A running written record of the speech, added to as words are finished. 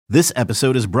This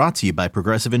episode is brought to you by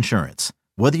Progressive Insurance.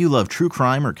 Whether you love true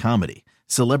crime or comedy,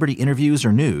 celebrity interviews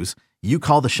or news, you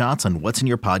call the shots on what's in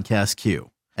your podcast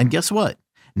queue. And guess what?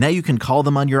 Now you can call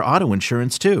them on your auto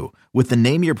insurance too with the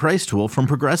Name Your Price tool from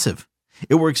Progressive.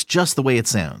 It works just the way it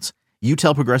sounds. You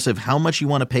tell Progressive how much you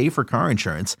want to pay for car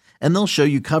insurance, and they'll show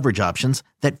you coverage options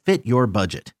that fit your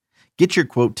budget. Get your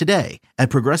quote today at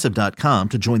Progressive.com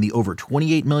to join the over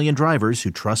 28 million drivers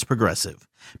who trust Progressive.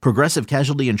 Progressive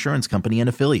Casualty Insurance Company and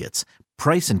Affiliates.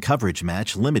 Price and coverage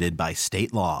match limited by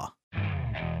state law.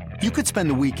 You could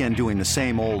spend the weekend doing the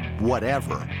same old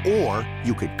whatever, or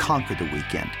you could conquer the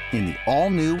weekend in the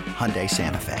all-new Hyundai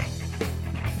Santa Fe.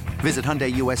 Visit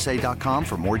HyundaiUSA.com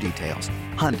for more details.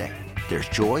 Hyundai, there's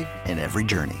joy in every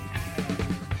journey.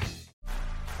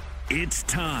 It's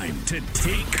time to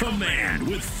take command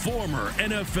with former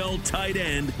NFL tight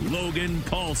end Logan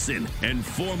Paulsen and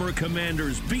former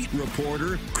Commanders beat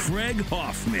reporter Craig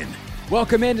Hoffman.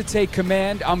 Welcome in to Take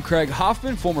Command. I'm Craig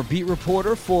Hoffman, former beat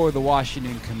reporter for the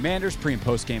Washington Commanders, pre- and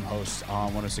post-game host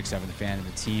on 106.7 The Fan and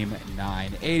the Team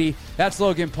 980. That's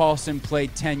Logan Paulsen,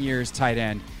 played 10 years tight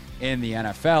end in the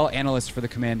NFL, analyst for the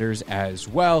Commanders as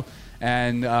well.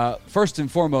 And first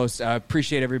and foremost,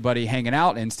 appreciate everybody hanging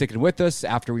out and sticking with us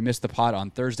after we missed the pod on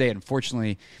Thursday.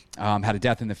 Unfortunately, had a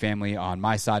death in the family on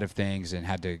my side of things and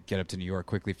had to get up to New York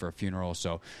quickly for a funeral.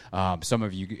 So some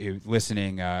of you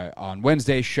listening on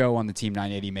Wednesday's show on the Team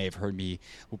 980 may have heard me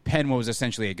pen what was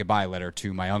essentially a goodbye letter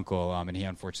to my uncle, and he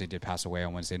unfortunately did pass away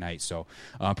on Wednesday night. So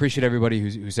appreciate everybody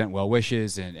who sent well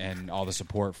wishes and all the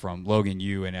support from Logan,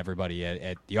 you, and everybody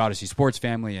at the Odyssey Sports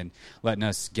family, and letting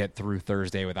us get through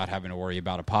Thursday without having to worry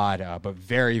about a pod, but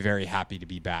very, very happy to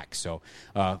be back. So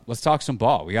let's talk some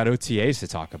ball. We got OTAs to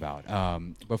talk about.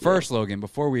 But first, Logan,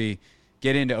 before we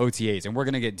get into OTAs, and we're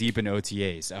going to get deep into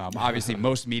OTAs. Obviously,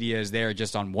 most media is there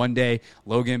just on one day.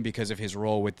 Logan, because of his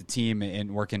role with the team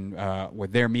and working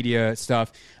with their media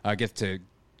stuff, gets to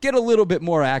get a little bit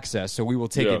more access. So we will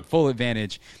take full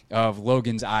advantage of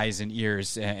Logan's eyes and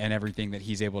ears and everything that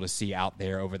he's able to see out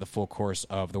there over the full course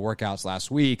of the workouts last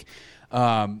week.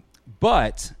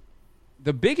 But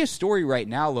the biggest story right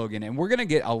now, Logan, and we're going to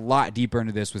get a lot deeper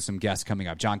into this with some guests coming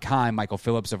up. John Keim, Michael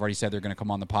Phillips have already said they're going to come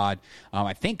on the pod.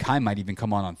 I think Keim might even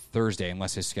come on Thursday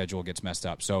unless his schedule gets messed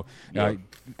up. So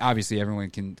obviously everyone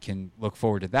can look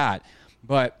forward to that.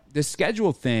 But the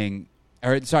schedule thing,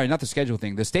 or sorry, not the schedule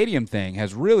thing, the stadium thing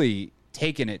has really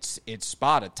taken its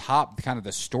spot atop kind of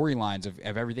the storylines of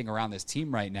everything around this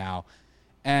team right now.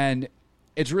 And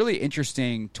it's really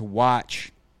interesting to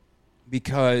watch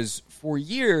because for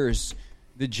years –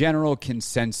 the general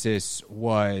consensus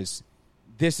was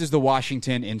this is the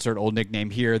Washington, insert old nickname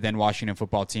here, then Washington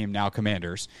football team, now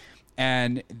Commanders,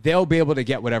 and they'll be able to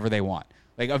get whatever they want.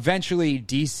 Like eventually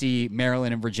D.C.,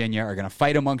 Maryland, and Virginia are going to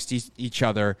fight amongst each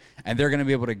other, and they're going to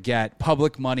be able to get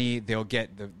public money. They'll get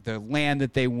the land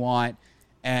that they want,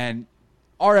 and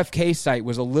RFK site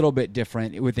was a little bit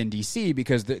different within D.C.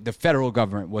 because the federal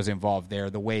government was involved there,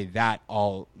 the way that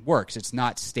all works. It's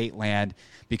not state land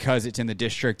because it's in the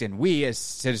district, and we as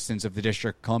citizens of the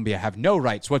District of Columbia have no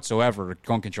rights whatsoever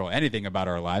to control anything about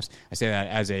our lives. I say that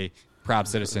as a proud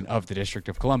citizen of the District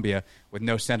of Columbia with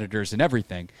no senators and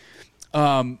everything.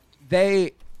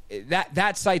 That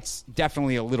site's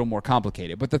definitely a little more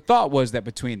complicated, but the thought was that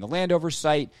between the Landover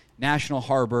site, National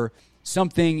Harbor,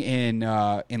 something in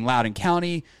Loudoun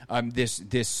County,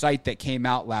 this site that came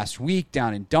out last week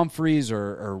down in Dumfries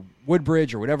or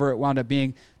Woodbridge or whatever it wound up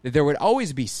being, that there would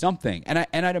always be something.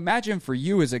 And I'd imagine for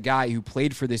you as a guy who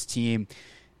played for this team,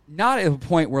 not at a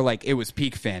point where like it was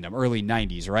peak fandom, early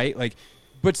 90s, right? Like,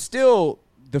 but still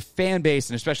the fan base,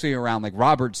 and especially around like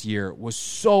Robert's year, was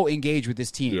so engaged with this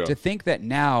team. Yeah. To think that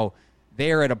now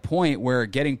they are at a point where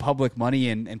getting public money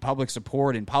and public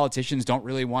support and politicians don't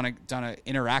really want to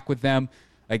interact with them.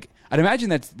 Like, I'd imagine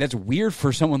that's weird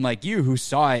for someone like you who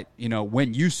saw it,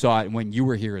 when you saw it when you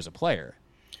were here as a player.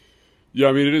 Yeah,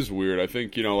 I mean, it is weird. I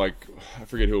think, like, I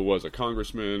forget who it was, a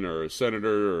congressman or a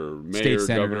senator or mayor, state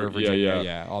senator, governor.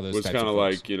 Virginia, all those was kind of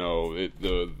like,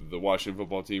 the Washington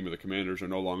football team or the Commanders are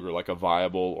no longer like a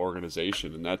viable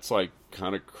organization. And that's like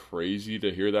kind of crazy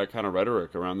to hear that kind of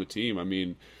rhetoric around the team. I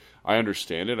mean, I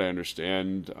understand it. I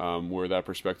understand where that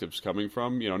perspective's coming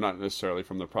from. Not necessarily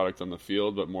from the product on the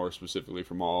field, but more specifically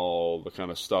from all the kind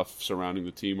of stuff surrounding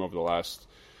the team over the last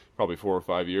probably 4 or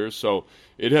 5 years. So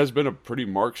it has been a pretty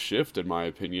marked shift, in my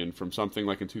opinion, from something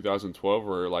like in 2012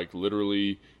 where like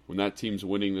literally when that team's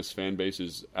winning, this fan base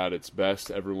is at its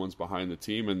best, everyone's behind the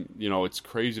team. And, it's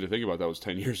crazy to think about that was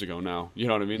 10 years ago now. You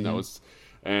know what I mean? Mm-hmm. That was,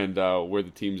 and where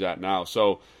the team's at now.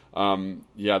 So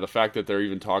Yeah, the fact that they're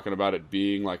even talking about it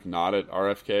being like not at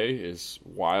RFK is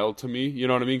wild to me. You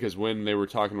know what I mean? Because when they were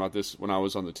talking about this when I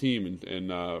was on the team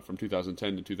from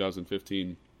 2010 to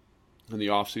 2015, in the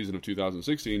off season of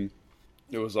 2016,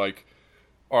 it was like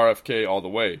RFK all the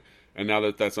way. And now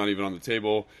that that's not even on the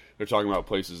table, they're talking about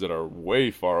places that are way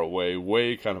far away,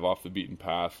 way kind of off the beaten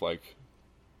path. Like,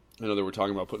 I know they were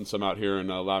talking about putting some out here in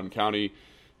Loudoun County.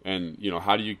 And,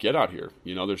 how do you get out here?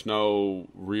 There's no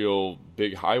real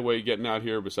big highway getting out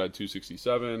here besides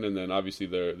 267. And then obviously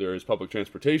there is public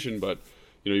transportation, but,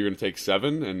 you're going to take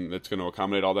 7 and it's going to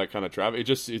accommodate all that kind of traffic.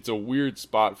 It's a weird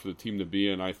spot for the team to be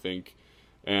in, I think.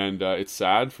 And it's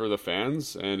sad for the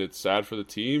fans and it's sad for the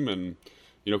team. And,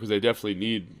 because they definitely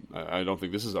need, I don't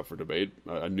think this is up for debate,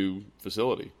 a new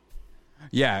facility.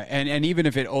 Yeah, and even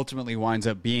if it ultimately winds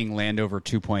up being Landover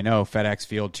 2.0, FedEx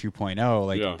Field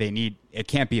 2.0, they need, it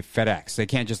can't be FedEx. They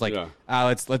can't just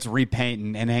let's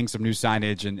repaint and hang some new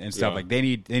signage and stuff. Like they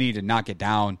need to knock it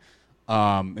down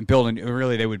and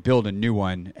they would build a new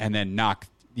one and then knock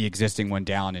the existing one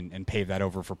down and pave that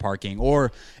over for parking.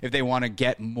 Or if they want to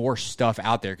get more stuff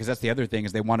out there, because that's the other thing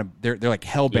is they're like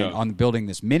hell-bent on building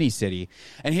this mini city.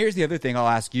 And here's the other thing I'll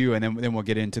ask you, and then we'll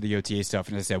get into the OTA stuff.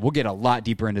 And as I said, we'll get a lot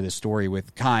deeper into this story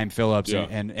with Kime Phillips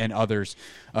and others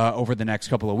over the next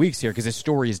couple of weeks here, because this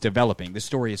story is developing. This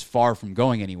story is far from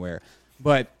going anywhere.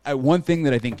 But one thing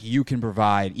that I think you can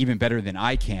provide even better than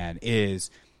I can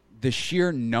is the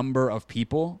sheer number of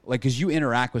people, because you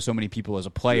interact with so many people as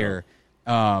a player.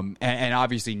 And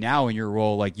obviously now in your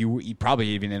role, like you probably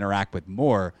even interact with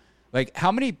more. Like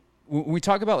how many, when we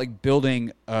talk about like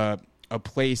building a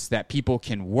place that people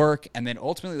can work, and then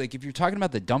ultimately, like if you're talking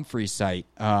about the Dumfries site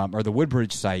or the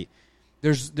Woodbridge site,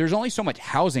 there's only so much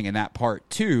housing in that part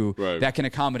too that can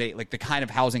accommodate like the kind of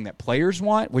housing that players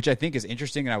want, which I think is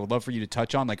interesting, and I would love for you to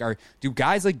touch on. Like, do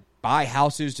guys like buy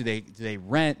houses? Do they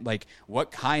rent? Like,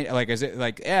 what kind? Like, is it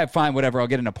like, fine, whatever, I'll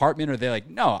get an apartment? Or are they like,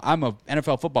 no, I'm a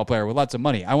NFL football player with lots of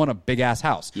money, I want a big ass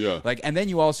house. Like, and then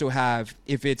you also have,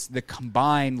 if it's the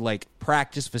combined like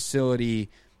practice facility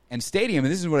and stadium,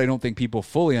 and this is what I don't think people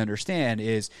fully understand,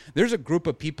 is there's a group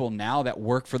of people now that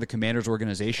work for the Commanders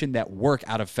organization that work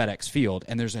out of FedEx Field,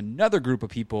 and there's another group of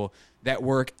people that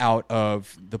work out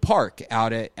of the park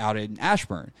out in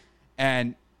Ashburn.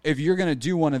 And if you're going to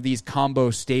do one of these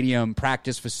combo stadium,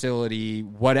 practice facility,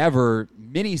 whatever,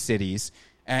 mini cities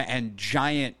and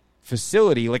giant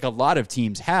facility like a lot of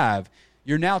teams have,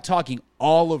 you're now talking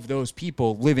all of those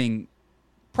people living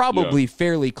probably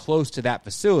fairly close to that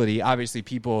facility. Obviously,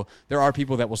 there are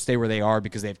people that will stay where they are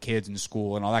because they have kids in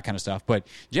school and all that kind of stuff. But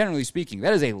generally speaking,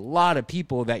 that is a lot of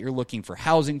people that you're looking for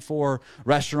housing for,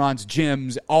 restaurants,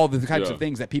 gyms, all the types of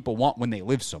things that people want when they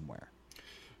live somewhere.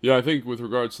 Yeah, I think with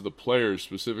regards to the players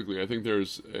specifically, I think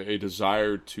there's a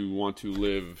desire to want to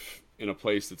live in a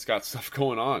place that's got stuff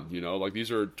going on. Like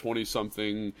these are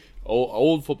 20-something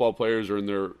old football players are in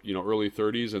their early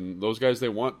 30s, and those guys, they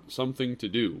want something to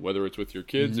do, whether it's with your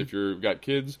kids, if you've got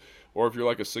kids, or if you're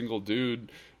like a single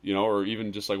dude, or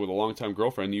even just like with a longtime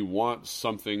girlfriend, you want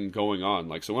something going on.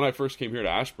 Like, so when I first came here to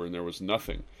Ashburn, there was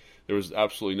nothing. There was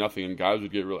absolutely nothing, and guys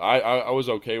would get really. I was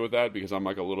okay with that because I'm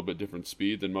like a little bit different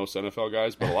speed than most NFL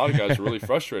guys, but a lot of guys are really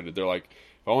frustrated. They're like,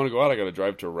 if I want to go out, I got to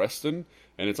drive to Reston,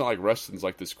 and it's not like Reston's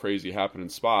like this crazy happening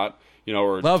spot,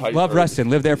 or love Reston,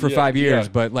 lived there for 5 years,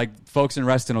 but like folks in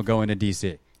Reston will go into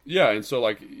DC. Yeah, and so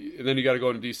and then you got to go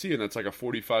into DC, and that's like a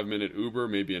 45-minute Uber,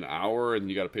 maybe an hour, and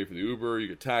you got to pay for the Uber, you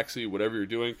get taxi, whatever you're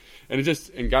doing,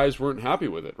 and guys weren't happy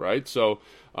with it, right? So,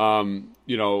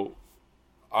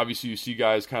 obviously you see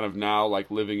guys kind of now like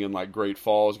living in like Great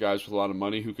Falls, guys with a lot of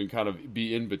money who can kind of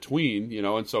be in between,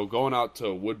 and so going out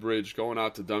to Woodbridge, going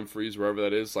out to Dumfries, wherever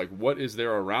that is, like what is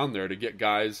there around there to get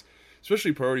guys,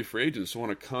 especially priority free agents, who want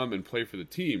to come and play for the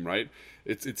team, right?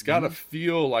 It's got to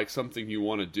feel like something you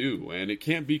want to do, and it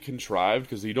can't be contrived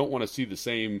because you don't want to see the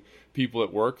same people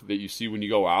at work that you see when you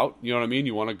go out. You know what I mean?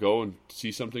 You want to go and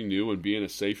see something new and be in a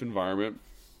safe environment.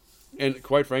 And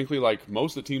quite frankly, like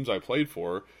most of the teams I played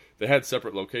for, they had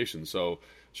separate locations. So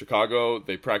Chicago,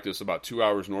 they practice about 2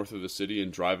 hours north of the city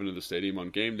and drive into the stadium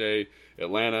on game day.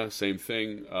 Atlanta, same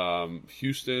thing.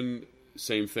 Houston,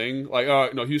 same thing.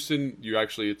 Houston,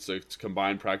 it's a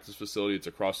combined practice facility. It's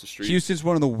across the street. Houston's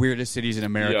one of the weirdest cities in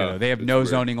America, though. They have no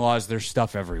zoning laws. There's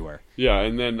stuff everywhere. Yeah,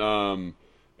 and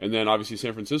then obviously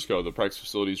San Francisco, the practice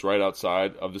facility is right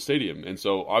outside of the stadium. And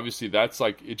so obviously that's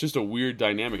like, it's just a weird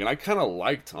dynamic. And I kind of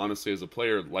liked, honestly, as a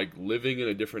player, like living in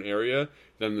a different area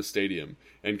than the stadium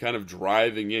and kind of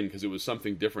driving in because it was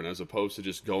something different as opposed to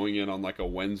just going in on like a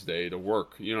Wednesday to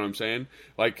work. You know what I'm saying?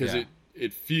 Like, because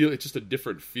it's just a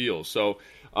different feel. So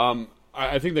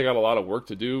I think they got a lot of work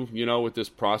to do, with this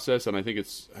process, and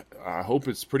I hope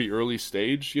it's pretty early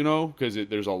stage, because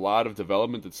there's a lot of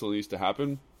development that still needs to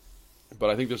happen. But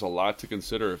I think there's a lot to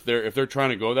consider if they're trying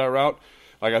to go that route.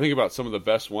 Like, I think about some of the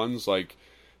best ones, like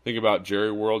think about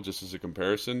Jerry World just as a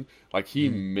comparison. Like, he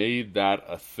made that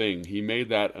a thing. He made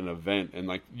that an event, and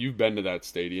like, you've been to that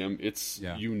stadium. It's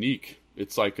unique.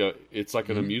 It's like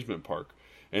an amusement park,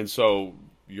 and so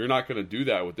you're not going to do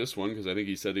that with this one, because I think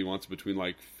he said he wants between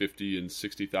like 50 and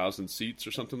 60,000 seats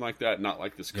or something like that, not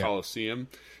like this Coliseum.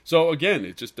 So again,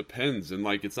 it just depends, and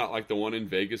like, it's not like the one in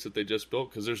Vegas that they just built,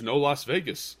 because there's no Las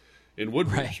Vegas in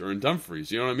Woodbridge or in Dumfries,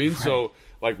 you know what I mean? Right. So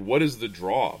like, what is the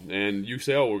draw? And you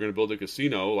say, oh, we're going to build a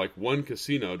casino. Like, one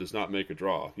casino does not make a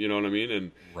draw, you know what I mean?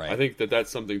 And I think that that's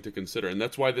something to consider, and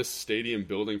that's why this stadium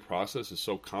building process is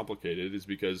so complicated, is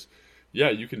because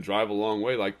you can drive a long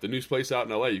way. Like, the new place out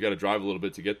in LA, you got to drive a little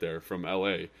bit to get there from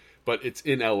LA, but it's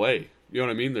in LA. You know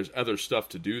what I mean? There's other stuff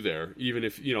to do there. Even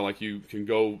if, like, you can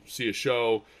go see a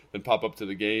show, then pop up to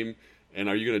the game. And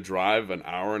are you going to drive an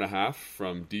hour and a half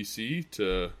from DC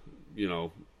to,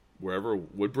 wherever,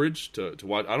 Woodbridge to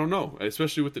watch? I don't know.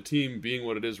 Especially with the team being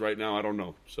what it is right now, I don't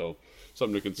know. So,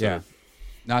 something to consider. Yeah.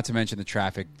 Not to mention the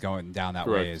traffic going down that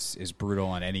way is brutal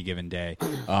on any given day.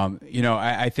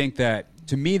 I think that,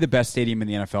 to me, the best stadium in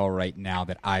the NFL right now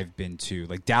that I've been to,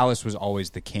 like, Dallas was always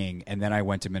the king, and then I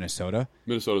went to Minnesota.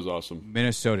 Minnesota's awesome.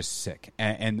 Minnesota's sick.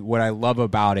 And what I love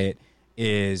about it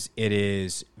is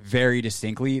very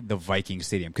distinctly the Viking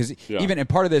Stadium. Because and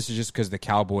part of this is just because the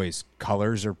Cowboys'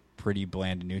 colors are pretty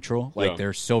bland and neutral. Like,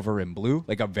 they're silver and blue,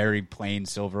 like a very plain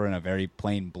silver and a very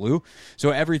plain blue.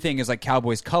 So everything is like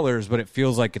Cowboys colors, but it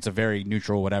feels like it's a very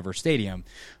neutral whatever stadium.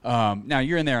 Now,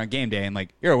 you're in there on game day and like,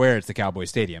 you're aware it's the Cowboys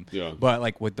stadium. Yeah. But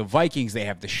like, with the Vikings, they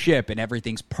have the ship and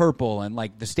everything's purple, and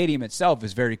like, the stadium itself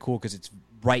is very cool because it's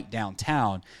right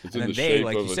downtown. It's and in then the they, shape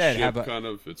like of you said, have a kind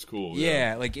of. It's cool.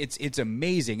 Yeah, like it's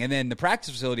amazing. And then the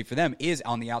practice facility for them is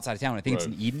on the outside of town. I think it's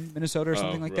in Eden, Minnesota, or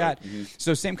something like that. Mm-hmm.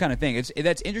 So same kind of thing.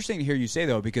 That's interesting to hear you say,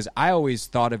 though, because I always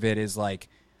thought of it as like,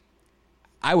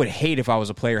 I would hate if I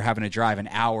was a player having to drive an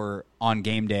hour on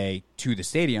game day to the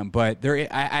stadium. But I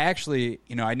actually,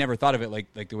 I never thought of it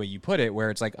like the way you put it, where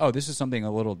it's like, oh, this is something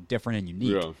a little different and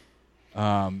unique. Yeah.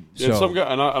 Some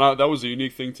guy, and that was a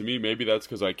unique thing to me. Maybe that's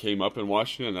because I came up in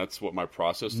Washington, and that's what my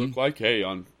process looked like. Hey,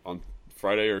 on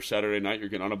Friday or Saturday night, you're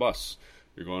getting on a bus.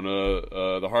 You're going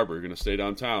to the harbor. You're going to stay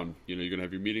downtown. You're going to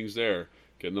have your meetings there.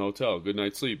 Get in the hotel. Good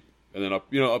night's sleep, and then up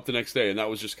the next day. And that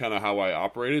was just kind of how I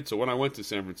operated. So when I went to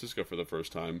San Francisco for the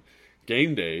first time,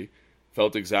 game day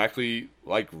felt exactly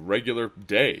like regular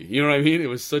day. You know what I mean? It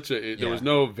was there was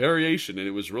no variation, and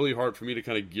it was really hard for me to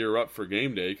kind of gear up for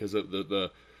game day because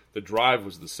the drive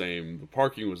was the same, the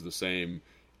parking was the same,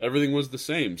 everything was the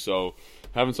same. So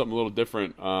having something a little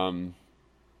different,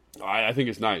 I think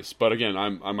it's nice. But again,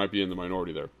 I might be in the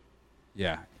minority there.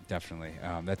 Yeah, definitely.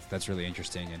 That's really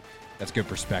interesting, and that's good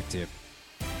perspective.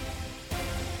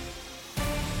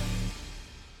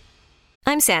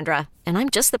 I'm Sandra, and I'm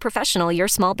just the professional your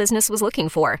small business was looking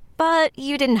for. But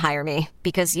you didn't hire me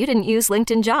because you didn't use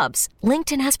LinkedIn Jobs.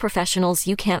 LinkedIn has professionals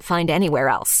you can't find anywhere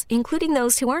else, including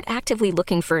those who aren't actively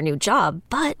looking for a new job,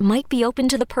 but might be open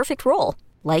to the perfect role,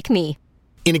 like me.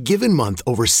 In a given month,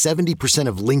 over 70%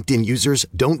 of LinkedIn users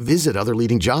don't visit other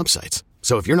leading job sites.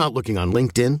 So if you're not looking on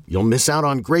LinkedIn, you'll miss out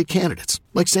on great candidates,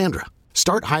 like Sandra.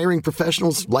 Start hiring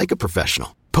professionals like a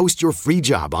professional. Post your free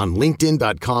job on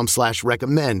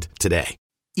linkedin.com/recommend today.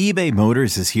 eBay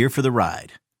Motors is here for the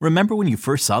ride. Remember when you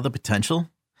first saw the potential?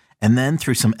 And then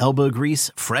through some elbow grease,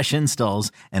 fresh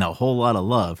installs, and a whole lot of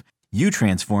love, you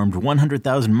transformed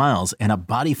 100,000 miles and a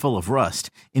body full of rust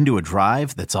into a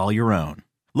drive that's all your own.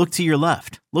 Look to your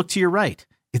left. Look to your right.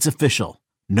 It's official.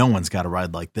 No one's got a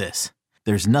ride like this.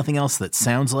 There's nothing else that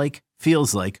sounds like,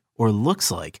 feels like, or looks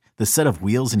like the set of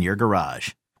wheels in your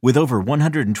garage. With over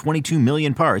 122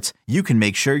 million parts, you can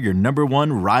make sure your number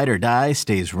one ride or die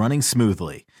stays running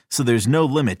smoothly, so there's no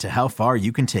limit to how far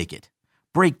you can take it.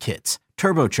 Brake kits,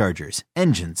 turbochargers,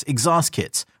 engines, exhaust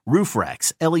kits, roof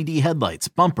racks, LED headlights,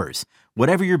 bumpers,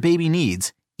 whatever your baby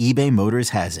needs, eBay Motors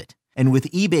has it. And with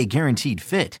eBay Guaranteed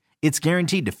Fit, it's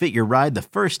guaranteed to fit your ride the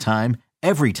first time,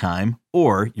 every time,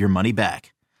 or your money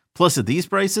back. Plus, at these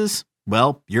prices,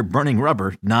 well, you're burning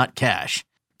rubber, not cash.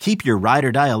 Keep your ride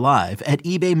or die alive at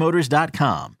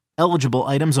ebaymotors.com. Eligible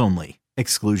items only.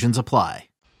 Exclusions apply.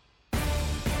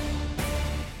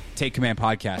 Take Command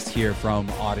podcast here from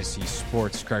Odyssey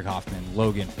Sports. Craig Hoffman,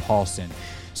 Logan Paulson.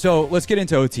 So let's get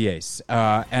into OTAs.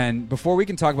 And before we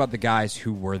can talk about the guys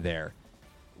who were there,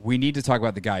 we need to talk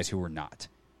about the guys who were not.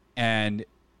 And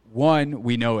one,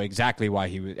 we know exactly why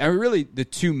he was. I mean, really, the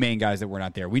two main guys that were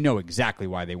not there, we know exactly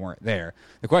why they weren't there.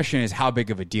 The question is, how big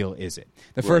of a deal is it?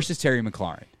 The first is Terry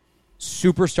McLaurin,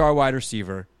 superstar wide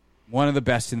receiver, one of the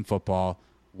best in football,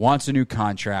 wants a new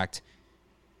contract.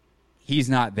 He's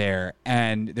not there.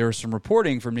 And there was some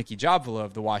reporting from Nikki Jobvala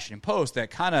of the Washington Post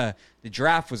that kind of the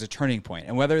draft was a turning point.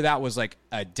 And whether that was like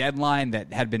a deadline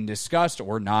that had been discussed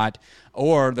or not,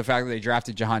 or the fact that they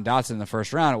drafted Jahan Dotson in the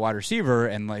first round at wide receiver,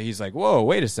 and he's like, whoa,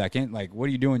 wait a second. Like, what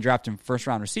are you doing drafting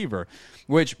first-round receiver?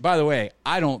 Which, by the way,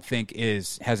 I don't think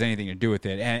has anything to do with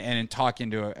it. And in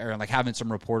talking to, or like having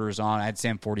some reporters on, I had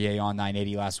Sam Fortier on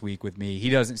 980 last week with me. He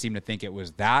doesn't seem to think it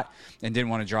was that and didn't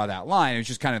want to draw that line. It was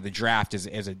just kind of the draft as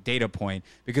a data point,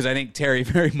 because I think Terry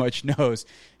very much knows,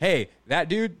 hey, that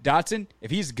dude, Dotson, if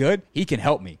he's good, he can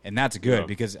help me. And that's good,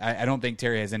 because I don't think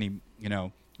Terry has any,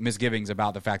 misgivings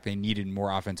about the fact they needed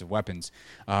more offensive weapons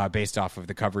based off of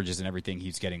the coverages and everything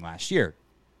he's getting last year.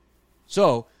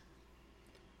 So,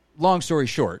 long story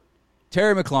short,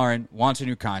 Terry McLaurin wants a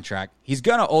new contract. He's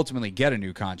going to ultimately get a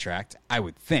new contract, I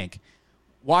would think.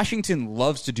 Washington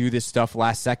loves to do this stuff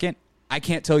last second. I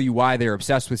can't tell you why they're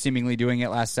obsessed with seemingly doing it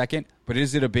last second, but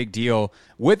is it a big deal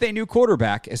with a new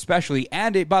quarterback, especially,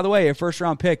 and by the way, a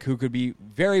first-round pick who could be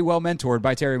very well mentored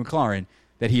by Terry McLaurin,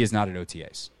 that he is not at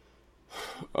OTAs?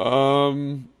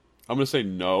 I'm going to say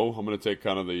no. I'm going to take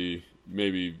kind of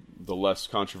maybe the less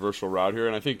controversial route here.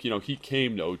 And I think, he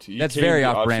came to OT. That's very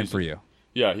off-brand for you.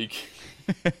 Yeah,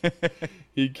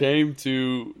 he came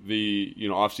to the,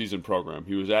 off-season program.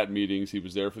 He was at meetings. He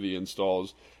was there for the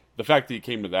installs. The fact that he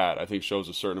came to that, I think, shows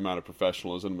a certain amount of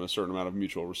professionalism and a certain amount of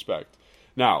mutual respect.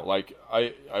 Now,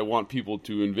 I want people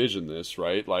to envision this,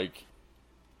 right? Like,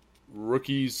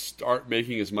 rookies start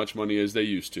making as much money as they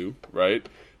used to, right?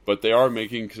 But they are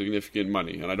making significant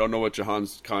money. And I don't know what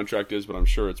Jahan's contract is, but I'm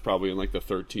sure it's probably in like the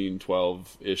 13,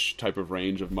 12-ish type of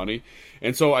range of money.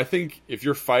 And so I think if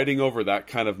you're fighting over that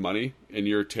kind of money and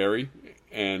you're Terry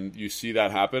and you see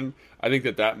that happen, I think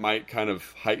that might kind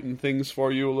of heighten things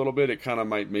for you a little bit. It kind of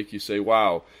might make you say,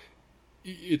 wow,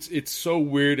 it's so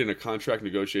weird in a contract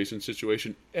negotiation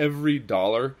situation. Every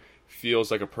dollar feels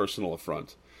like a personal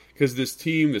affront. Because this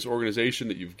team, this organization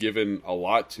that you've given a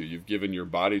lot to, you've given your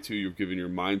body to, you've given your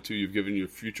mind to, you've given your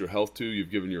future health to, you've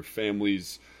given your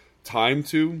family's time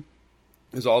to,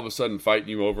 is all of a sudden fighting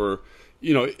you over,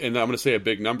 and I'm going to say a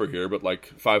big number here, but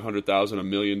like $500,000, $1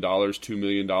 million, $2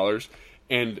 million.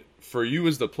 And for you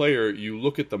as the player, you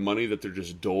look at the money that they're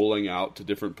just doling out to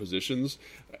different positions,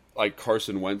 like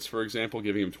Carson Wentz, for example,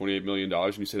 giving him $28 million,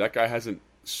 and you say that guy hasn't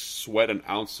sweat an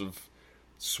ounce of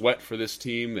sweat for this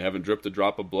team. They haven't dripped a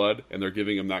drop of blood, and they're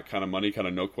giving him that kind of money, kind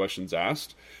of no questions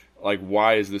asked. Like,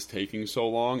 why is this taking so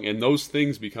long? And those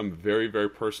things become very, very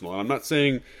personal. And I'm not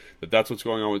saying that that's what's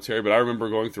going on with Terry, but I remember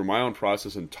going through my own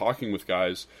process and talking with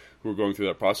guys who were going through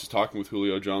that process, talking with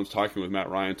Julio Jones, talking with Matt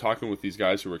Ryan, talking with these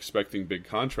guys who were expecting big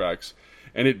contracts,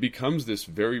 and it becomes this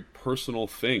very personal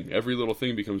thing. Every little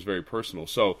thing becomes very personal.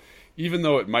 So even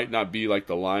though it might not be like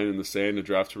the line in the sand to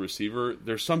draft a receiver,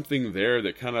 there's something there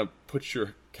that kind of puts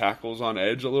your cackles on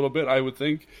edge a little bit, I would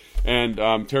think. And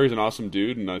Terry's an awesome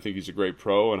dude, and I think he's a great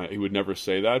pro, and he would never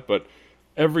say that. But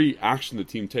every action the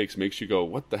team takes makes you go,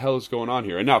 what the hell is going on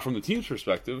here? And now, from the team's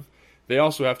perspective, they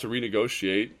also have to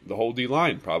renegotiate the whole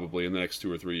D-line probably in the next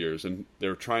 2 or 3 years. And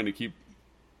they're trying to keep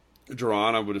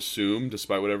Duran, I would assume,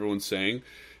 despite what everyone's saying.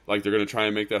 Like, they're going to try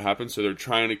and make that happen. So they're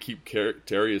trying to keep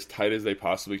Terry as tight as they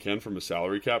possibly can from a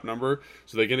salary cap number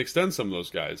so they can extend some of those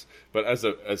guys. But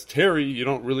as Terry, you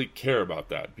don't really care about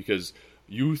that because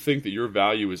you think that your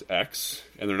value is X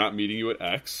and they're not meeting you at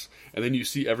X. And then you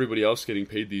see everybody else getting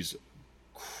paid these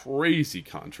crazy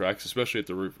contracts, especially at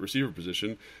the receiver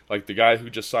position. Like the guy who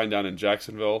just signed down in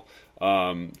Jacksonville,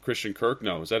 Christian Kirk.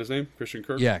 No, is that his name? Christian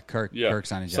Kirk? Yeah, Kirk. Yeah. Kirk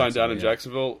signed down in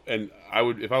Jacksonville. And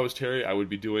if I was Terry, I would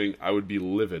be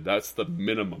livid. That's the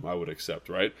minimum I would accept,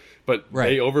 right? But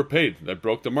they overpaid. That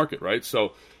broke the market, right?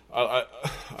 So, I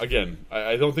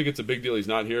don't think it's a big deal he's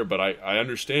not here, but I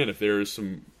understand if there's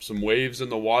some waves in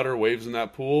the water, waves in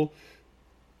that pool,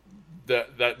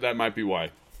 that might be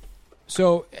why.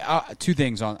 So, two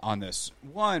things on this.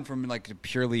 One, from like a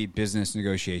purely business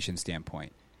negotiation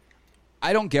standpoint,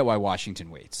 I don't get why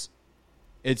Washington waits.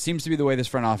 It seems to be the way this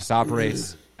front office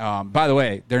operates. By the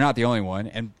way, they're not the only one,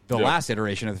 and the last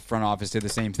iteration of the front office did the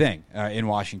same thing in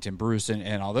Washington. Bruce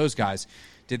and all those guys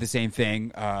did the same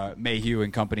thing. Mayhew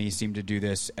and company seem to do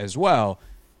this as well.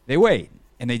 They wait,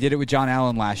 and they did it with John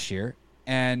Allen last year.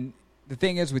 And the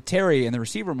thing is, with Terry and the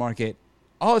receiver market,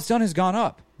 all it's done has gone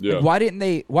up. Yeah. Like,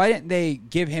 why didn't they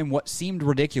give him what seemed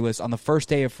ridiculous on the first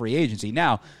day of free agency?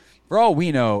 Now, for all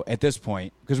we know at this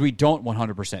point, because we don't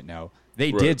 100% know,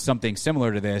 They did something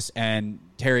similar to this, and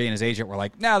Terry and his agent were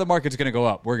like, the market's going to go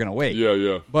up. We're going to wait.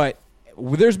 Yeah. But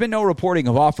there's been no reporting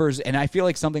of offers, and I feel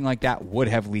like something like that would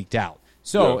have leaked out.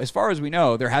 So as far as we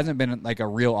know, there hasn't been like a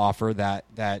real offer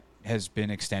that has been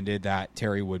extended that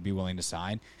Terry would be willing to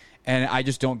sign. And I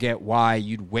just don't get why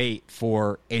you'd wait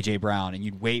for A.J. Brown and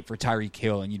you'd wait for Tyreek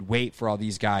Hill and you'd wait for all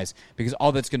these guys, because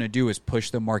all that's going to do is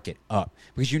push the market up.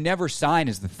 Because you never sign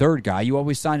as the third guy. You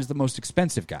always sign as the most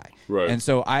expensive guy. Right. And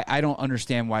so I don't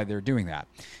understand why they're doing that.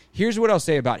 Here's what I'll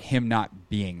say about him not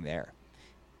being there.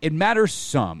 It matters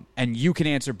some, and you can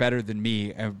answer better than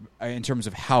me in terms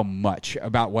of how much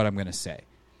about what I'm going to say.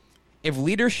 If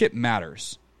leadership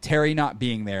matters, Terry not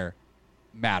being there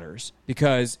matters,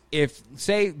 because if,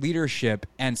 say, leadership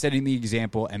and setting the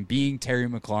example and being Terry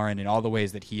McLaurin in all the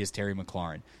ways that he is Terry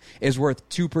McLaurin is worth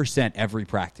 2% every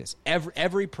practice.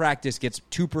 Every practice gets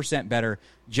 2% better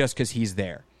just because he's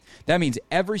there. That means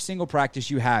every single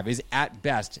practice you have is at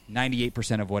best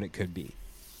 98% of what it could be.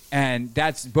 And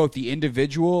that's both the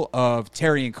individual of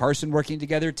Terry and Carson working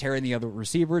together, Terry and the other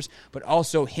receivers, but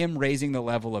also him raising the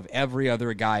level of every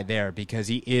other guy there, because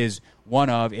he is one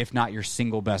of, if not your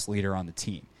single best leader on the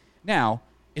team. Now,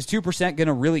 is 2% going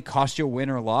to really cost you a win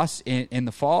or loss in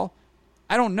the fall?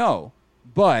 I don't know.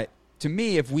 But to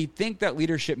me, if we think that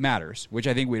leadership matters, which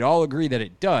I think we'd all agree that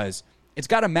it does, it's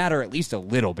got to matter at least a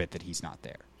little bit that he's not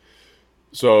there.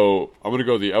 So I would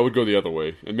go the other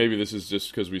way, and maybe this is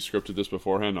just because we scripted this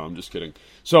beforehand. No, I'm just kidding.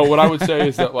 So what I would say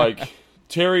is that, like,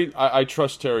 Terry, I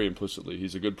trust Terry implicitly.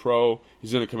 He's a good pro.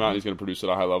 He's going to come out and he's going to produce at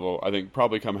a high level. I think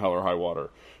probably come hell or high water,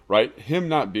 right? Him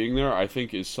not being there, I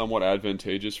think, is somewhat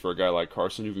advantageous for a guy like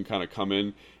Carson, who can kind of come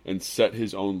in and set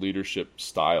his own leadership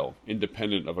style,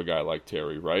 independent of a guy like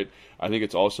Terry, right? I think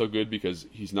it's also good because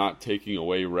he's not taking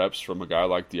away reps from a guy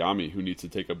like Diami, who needs to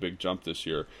take a big jump this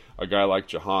year, a guy like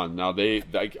Jahan. Now, I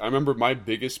remember my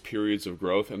biggest periods of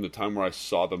growth and the time where I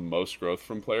saw the most growth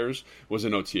from players was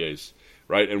in OTAs,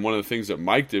 right? And one of the things that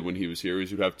Mike did when he was here is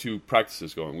you'd have two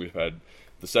practices going. We've had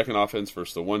the second offense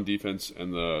versus the one defense,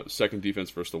 and the second defense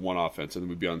versus the one offense, and then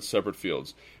we'd be on separate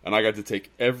fields. And I got to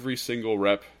take every single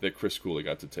rep that Chris Cooley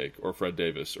got to take, or Fred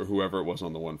Davis, or whoever it was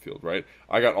on the one field, right?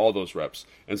 I got all those reps.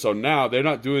 And so now they're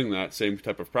not doing that same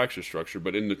type of practice structure,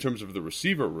 but in the terms of the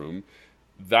receiver room,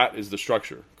 that is the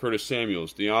structure. Curtis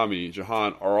Samuels, Diami,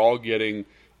 Jahan are all getting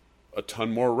a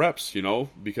ton more reps,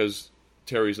 because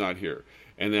Terry's not here.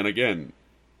 And then again,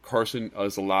 Carson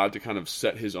is allowed to kind of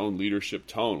set his own leadership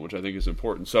tone, which I think is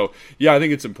important. So, yeah, I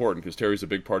think it's important because Terry's a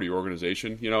big part of your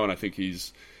organization, and I think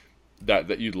he's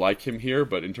that you'd like him here.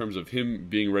 But in terms of him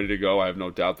being ready to go, I have no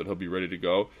doubt that he'll be ready to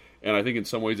go. And I think in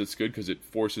some ways it's good because it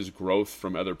forces growth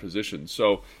from other positions.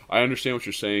 So I understand what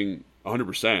you're saying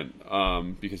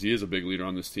 100% because he is a big leader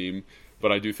on this team.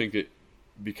 But I do think that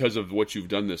because of what you've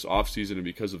done this offseason and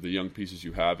because of the young pieces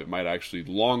you have, it might actually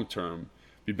long-term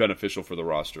be beneficial for the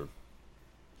roster.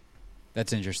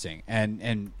 That's interesting,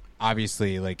 and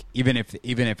obviously, like even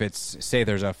if it's, say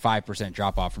there's a 5%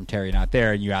 drop off from Terry not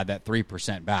there, and you add that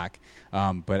 3% back,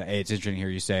 but it's interesting to hear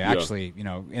you say actually,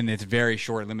 in this very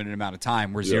short, limited amount of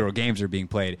time where 0 games are being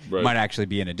played, might actually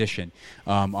be an addition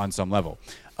on some level.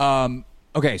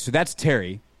 Okay, so that's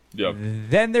Terry. Yep.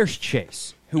 Then there's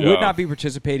Chase, who would not be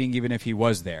participating even if he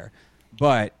was there,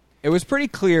 but it was pretty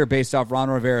clear based off Ron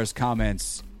Rivera's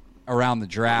comments around the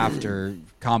draft or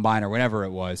combine or whenever it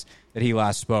was that he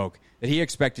last spoke, that he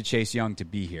expected Chase Young to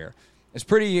be here. It's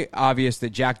pretty obvious that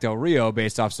Jack Del Rio,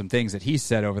 based off some things that he's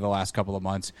said over the last couple of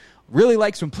months, really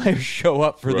likes when players show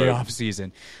up for the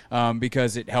offseason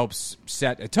because it helps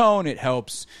set a tone, it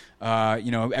helps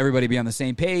everybody be on the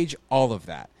same page, all of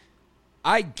that.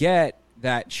 I get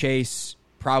that Chase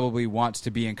probably wants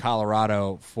to be in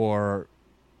Colorado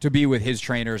to be with his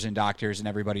trainers and doctors and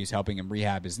everybody who's helping him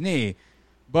rehab his knee.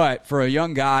 But for a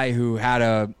young guy who had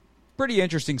a pretty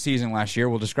interesting season last year,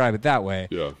 we'll describe it that way,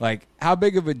 like how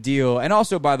big of a deal, and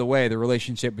also, by the way, the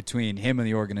relationship between him and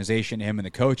the organization, him and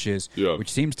the coaches,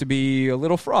 which seems to be a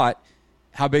little fraught,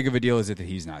 how big of a deal is it that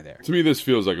he's not there? To me, this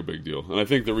feels like a big deal. And I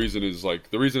think the reason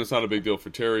it's not a big deal for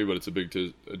Terry, but it's a big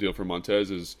deal for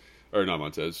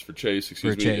for Chase,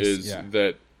 is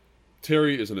that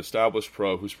Terry is an established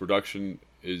pro whose production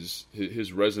is,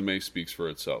 his resume speaks for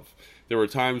itself. There were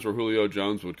times where Julio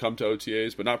Jones would come to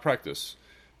OTAs but not practice.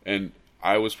 And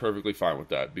I was perfectly fine with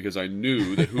that because I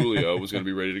knew that Julio was going to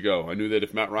be ready to go. I knew that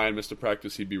if Matt Ryan missed a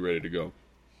practice, he'd be ready to go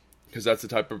because that's the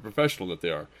type of professional that they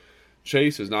are.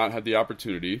 Chase has not had the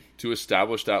opportunity to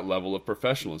establish that level of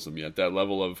professionalism yet, that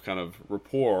level of kind of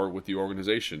rapport with the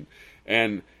organization.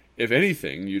 And if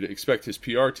anything, you'd expect his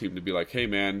PR team to be like, hey,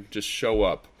 man, just show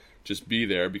up. Just be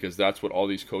there because that's what all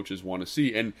these coaches want to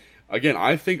see. And again,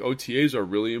 I think OTAs are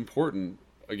really important.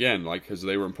 Again, like, because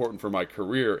they were important for my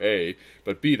career, A,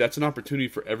 but B, that's an opportunity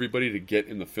for everybody to get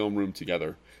in the film room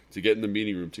together, to get in the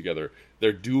meeting room together.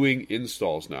 They're doing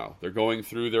installs now. They're going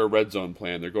through their red zone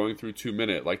plan. They're going through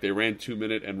 2-minute. Like, they ran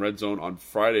 2-minute and red zone on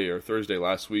Friday or Thursday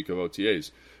last week of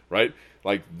OTAs, right?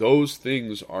 Like, those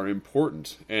things are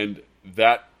important, and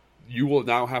that you will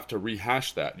now have to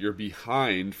rehash that. You're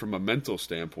behind from a mental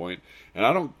standpoint, and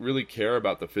I don't really care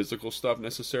about the physical stuff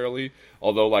necessarily,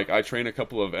 although, like, I train a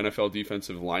couple of NFL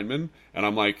defensive linemen, and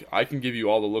I'm like, I can give you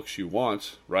all the looks you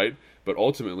want, right? But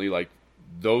ultimately, like,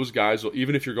 those guys will,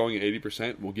 even if you're going at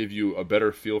 80%, will give you a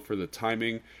better feel for the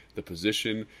timing, the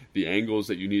position, the angles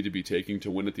that you need to be taking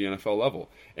to win at the NFL level.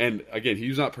 And again,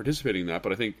 he's not participating in that,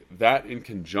 but I think that in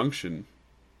conjunction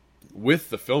with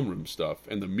the film room stuff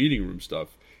and the meeting room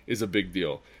stuff is a big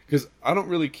deal. Because I don't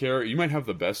really care. You might have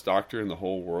the best doctor in the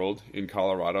whole world in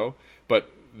Colorado, but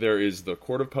there is the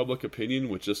court of public opinion,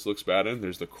 which just looks bad in.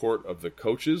 There's the court of the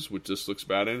coaches, which just looks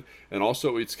bad in. And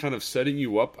also, it's kind of setting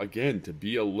you up, again, to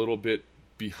be a little bit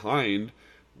behind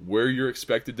where you're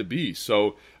expected to be.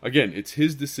 So, again, it's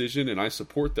his decision, and I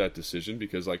support that decision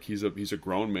because, like, he's a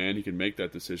grown man. He can make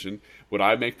that decision. Would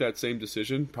I make that same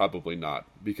decision? Probably not,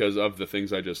 because of the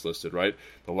things I just listed, right?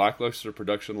 The lackluster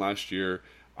production last year.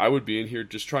 I would be in here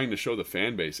just trying to show the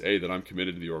fan base, A, that I'm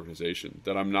committed to the organization,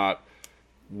 that I'm not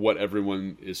what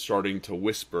everyone is starting to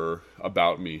whisper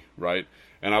about me, right?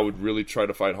 And I would really try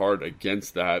to fight hard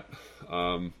against that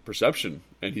perception.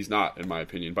 And he's not, in my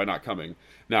opinion, by not coming.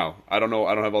 Now, I don't know.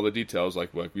 I don't have all the details,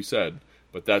 like we said,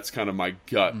 but that's kind of my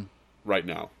gut right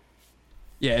now.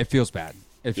 Yeah, it feels bad.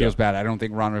 It feels bad. I don't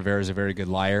think Ron Rivera is a very good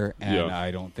liar, and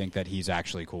I don't think that he's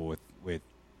actually cool with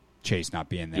Chase not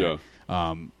being there.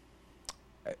 Yeah.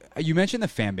 You mentioned the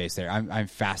fan base there. I'm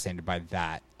fascinated by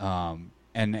that.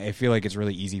 And I feel like it's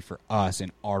really easy for us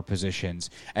in our positions,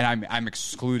 and I'm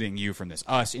excluding you from this.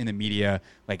 Us in the media,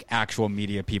 like actual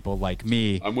media people like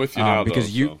me. I'm with you now,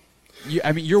 because though,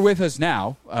 I mean, you're with us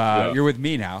now. You're with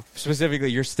me now. Specifically,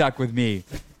 you're stuck with me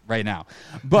right now.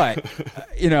 But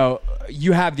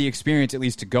you have the experience at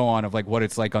least to go on of like what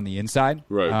it's like on the inside,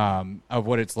 right? Of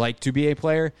what it's like to be a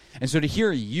player, and so to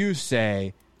hear you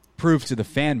say, proof to the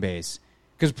fan base.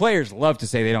 Because players love to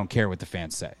say they don't care what the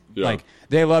fans say. Yeah. Like,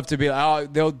 they love to be like,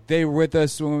 oh, they were with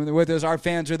us. When they're with us, our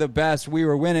fans are the best. We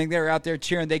were winning. They were out there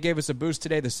cheering. They gave us a boost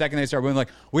today. The second they start winning, like,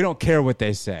 we don't care what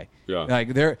they say. Yeah. Like,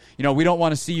 we don't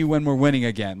want to see you when we're winning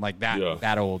again. Like,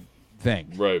 that old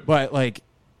thing. Right. But, like,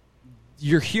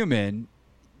 you're human.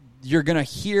 You're going to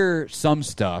hear some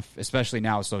stuff, especially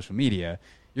now with social media.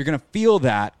 You're going to feel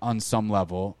that on some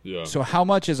level. Yeah. So how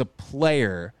much as a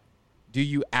player do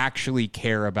you actually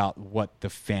care about what the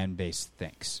fan base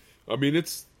thinks? I mean,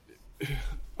 I'm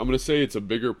going to say it's a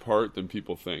bigger part than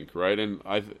people think, right? And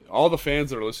all the fans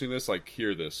that are listening to this, like,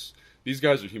 hear this. These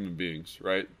guys are human beings,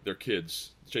 right? They're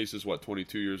kids. Chase is,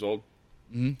 22 years old?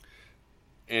 Mm-hmm.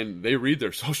 And they read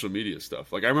their social media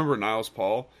stuff. Like, I remember Niles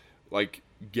Paul, like,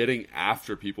 getting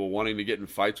after people, wanting to get in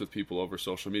fights with people over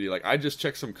social media. Like, I just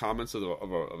checked some comments of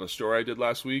a story I did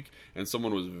last week, and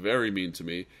someone was very mean to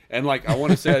me. And, like, I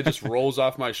want to say it just rolls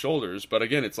off my shoulders. But,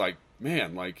 again, it's like,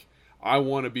 man, like, I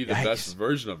want to be the best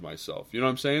version of myself. You know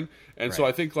what I'm saying? And so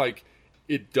I think, like,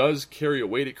 it does carry a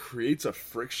weight. It creates a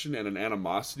friction and an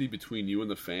animosity between you and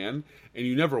the fan, and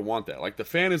you never want that. Like, the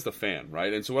fan is the fan,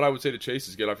 right? And so what I would say to Chase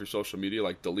is get off your social media,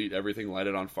 like, delete everything, light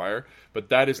it on fire. But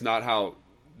that is not how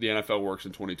the NFL works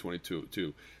in 2022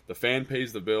 too. The fan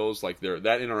pays the bills. Like,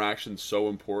 that interaction's so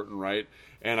important, right?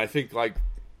 And I think, like,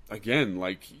 again,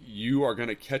 like, you are going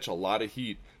to catch a lot of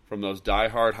heat from those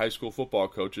diehard high school football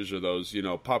coaches or those,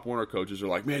 Pop Warner coaches are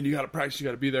like, man, you got to practice, you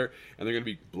got to be there. And they're going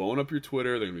to be blowing up your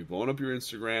Twitter. They're going to be blowing up your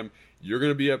Instagram. You're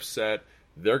going to be upset.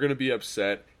 They're going to be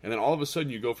upset. And then all of a sudden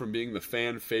you go from being the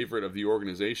fan favorite of the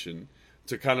organization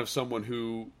to kind of someone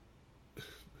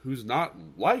who's not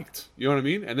liked, you know what I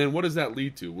mean? And then what does that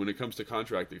lead to when it comes to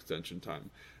contract extension time?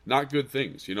 Not good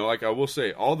things. Like I will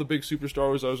say, all the big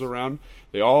superstars I was around,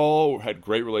 they all had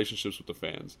great relationships with the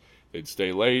fans. They'd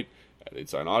stay late, they'd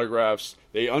sign autographs,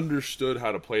 they understood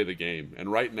how to play the game.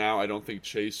 And right now, I don't think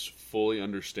Chase fully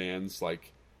understands,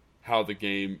 like, how the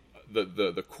game,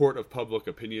 the court of public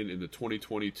opinion in the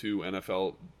 2022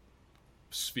 NFL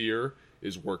sphere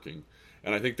is working.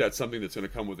 And I think that's something that's going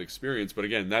to come with experience. But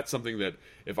again, that's something that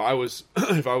if I was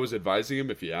advising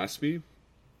him, if he asked me,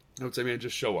 I would say, man,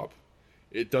 just show up.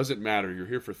 It doesn't matter. You're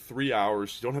here for 3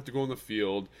 hours. You don't have to go in the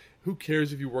field. Who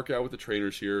cares if you work out with the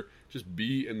trainers here? Just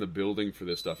be in the building for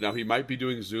this stuff. Now, he might be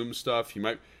doing Zoom stuff.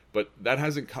 But that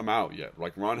hasn't come out yet.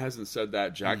 Like, Ron hasn't said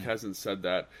that. Jack hasn't said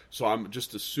that. So I'm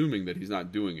just assuming that he's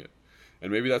not doing it.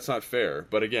 And maybe that's not fair.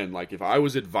 But again, like if I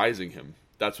was advising him,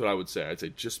 that's what I would say. I'd say,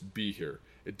 just be here.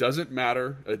 It doesn't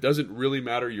matter. It doesn't really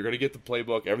matter. You're going to get the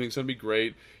playbook. Everything's going to be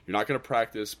great. You're not going to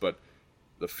practice, but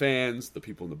the fans, the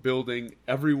people in the building,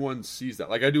 everyone sees that.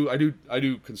 Like I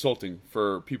do consulting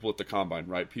for people at the combine,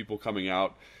 right? People coming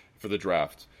out for the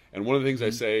draft. And one of the things I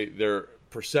say, their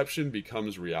perception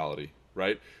becomes reality,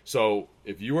 right? So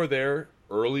if you are there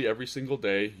early every single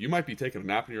day, you might be taking a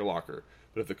nap in your locker.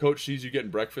 But if the coach sees you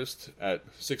getting breakfast at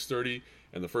 6:30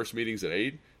 and the first meeting's at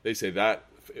 8, they say that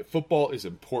football is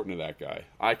important to that guy.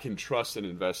 I can trust and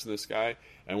invest in this guy.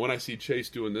 And when I see Chase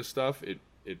doing this stuff,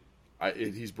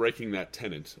 he's breaking that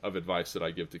tenet of advice that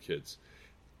I give to kids.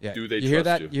 Yeah. Do they you trust hear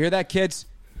that? you? You hear that, kids?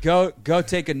 Go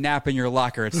take a nap in your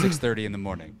locker at 6:30 in the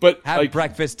morning. But have like,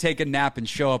 breakfast, take a nap, and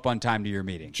show up on time to your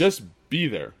meeting. Just be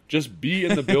there. Just be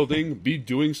in the building. Be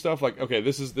doing stuff. Like, okay,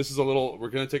 this is a little. We're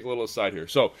going to take a little aside here.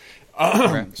 So,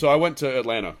 so I went to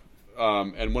Atlanta,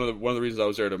 and one of the reasons I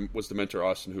was there was to mentor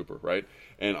Austin Hooper, right?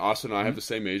 And Austin and I have the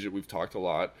same agent. We've talked a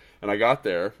lot. And I got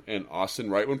there, and Austin,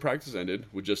 right when practice ended,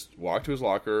 would just walk to his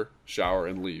locker, shower,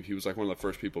 and leave. He was like one of the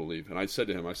first people to leave. And I said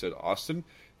to him, Austin,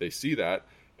 they see that.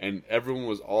 And everyone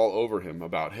was all over him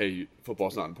about, hey,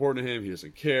 football's not important to him. He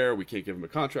doesn't care. We can't give him a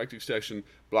contract extension,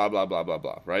 blah, blah, blah, blah,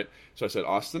 blah, right? So I said,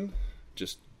 Austin,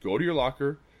 just go to your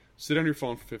locker, sit on your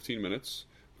phone for 15 minutes,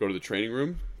 go to the training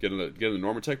room, get in the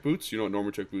Normatec boots. You know what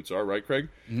Normatec boots are, right, Craig?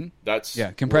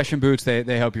 Mm-hmm. Compression boots, they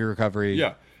help your recovery.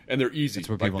 Yeah, and they're easy. That's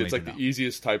what Like, people it's need like to the know.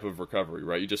 easiest type of recovery,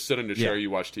 right? You just sit on your chair,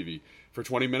 you watch TV. For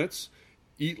 20 minutes,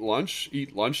 eat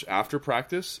lunch after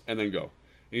practice, and then go. And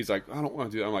he's like, I don't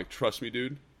want to do that. I'm like, trust me,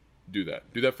 dude. Do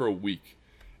that. Do that for a week.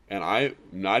 And I'm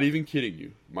not even kidding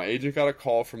you. My agent got a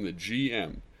call from the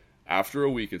GM after a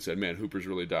week and said, man, Hooper's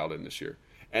really dialed in this year.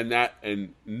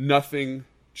 And nothing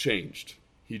changed.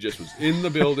 He just was in the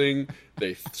building.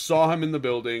 They saw him in the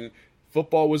building.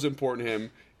 Football was important to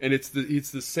him. And it's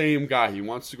the same guy. He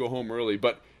wants to go home early.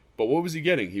 But what was he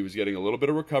getting? He was getting a little bit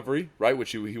of recovery, right, which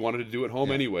he wanted to do at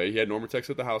home anyway. He had Normatex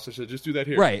at the house. I said, just do that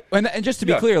here. Right. And just to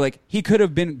be clear, like he could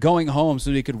have been going home so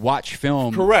that he could watch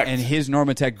film in his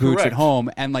Normatec boots at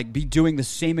home and like be doing the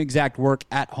same exact work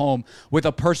at home with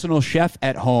a personal chef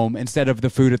at home instead of the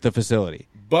food at the facility.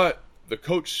 But the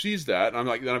coach sees that, and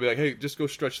I'll be like, hey, just go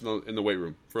stretch in the weight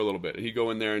room for a little bit. And he'd go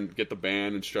in there and get the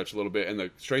band and stretch a little bit. And the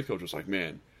strength coach was like,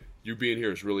 man, you being here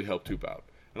has really helped Hoop out.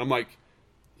 And I'm like,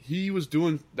 he was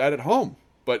doing that at home.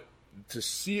 But to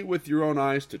see it with your own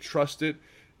eyes, to trust it,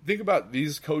 think about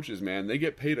these coaches, man. They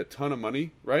get paid a ton of money,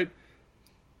 right,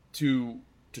 to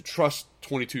trust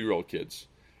 22-year-old kids.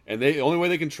 And the only way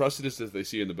they can trust it is if they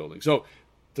see it in the building. So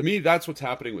to me, that's what's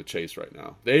happening with Chase right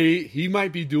now. He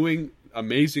might be doing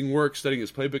amazing work, studying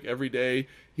his playbook every day.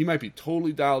 He might be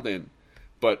totally dialed in.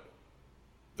 But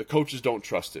the coaches don't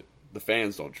trust it. The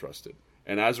fans don't trust it.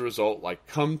 And as a result, like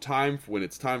come time when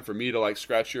it's time for me to like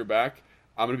scratch your back,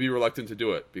 I'm going to be reluctant to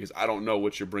do it because I don't know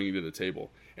what you're bringing to the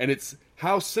table. And it's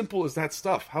how simple is that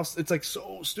stuff? It's like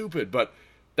so stupid, but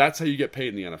that's how you get paid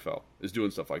in the NFL is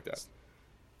doing stuff like that.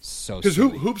 So because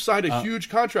Hoop signed a huge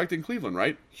contract in Cleveland,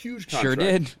 right? Huge contract.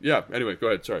 Sure did. Yeah. Anyway, go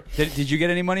ahead. Sorry. Did you get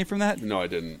any money from that? No, I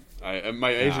didn't. My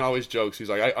agent always jokes. He's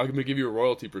like, I'm going to give you a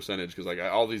royalty percentage because like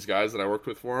all these guys that I worked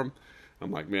with for him. I'm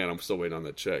like, man, I'm still waiting on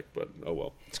that check, but oh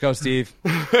well. Let's go, Steve.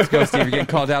 You're getting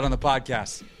called out on the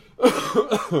podcast.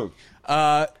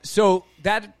 So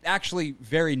that actually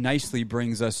very nicely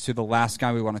brings us to the last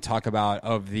guy we want to talk about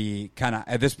of the kind of,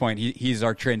 at this point, he's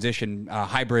our transition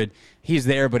hybrid. He's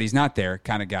there, but he's not there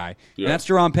kind of guy. Yeah. And that's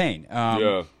Daron Payne.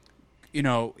 You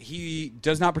know, he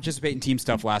does not participate in team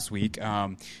stuff last week.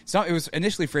 So it was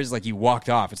initially phrased like he walked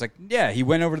off. It's like, yeah, he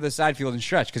went over to the side field and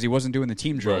stretched because he wasn't doing the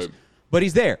team drills. Right. But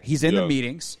he's there. He's in the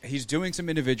meetings. He's doing some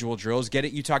individual drills. Get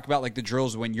it? You talk about like the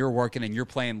drills when you're working and you're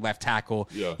playing left tackle.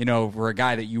 Yeah. You know, for a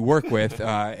guy that you work with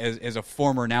as a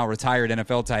former, now retired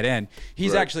NFL tight end,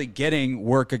 he's actually getting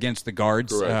work against the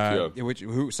guards,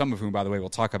 some of whom, by the way, we'll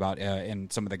talk about in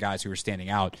some of the guys who are standing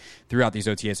out throughout these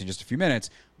OTAs in just a few minutes.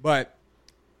 But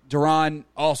Daron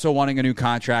also wanting a new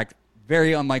contract.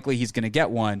 Very unlikely he's going to get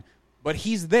one. But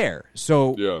he's there.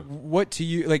 So what to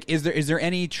you, like, is there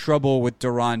any trouble with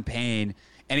Daron Payne,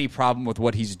 any problem with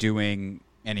what he's doing,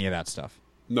 any of that stuff?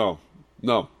 No.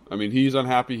 I mean, he's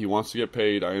unhappy. He wants to get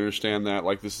paid. I understand that.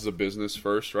 Like, this is a business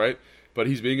first, right? But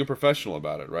he's being a professional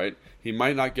about it, right? He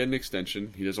might not get an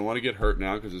extension. He doesn't want to get hurt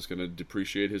now because it's going to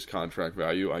depreciate his contract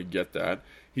value. I get that.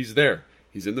 He's there.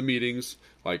 He's in the meetings.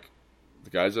 Like,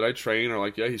 the guys that I train are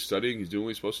like, yeah, he's studying. He's doing what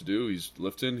he's supposed to do. He's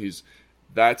lifting.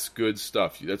 That's good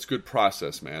stuff. That's good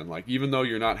process, man. Like, even though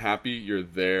you're not happy, you're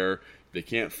there. They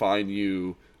can't find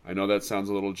you. I know that sounds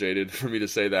a little jaded for me to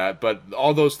say that, but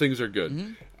all those things are good.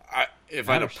 Mm-hmm.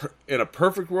 In a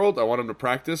perfect world, I want him to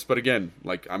practice. But again,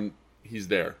 like he's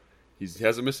there. He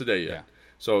hasn't missed a day yet. Yeah.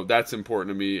 So that's important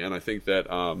to me, and I think that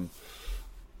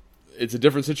it's a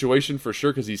different situation for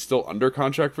sure because he's still under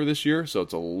contract for this year. So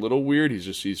it's a little weird.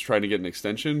 He's trying to get an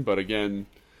extension, but again.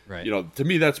 Right. To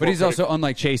me, that's. But he's also,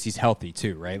 unlike Chase, he's healthy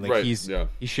too, right? Like it's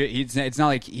not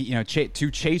like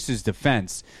to Chase's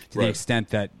defense, to the extent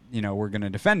that we're going to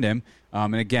defend him.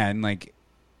 And again, like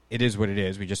it is what it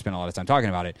is. We just spent a lot of time talking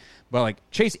about it. But like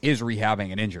Chase is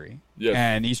rehabbing an injury,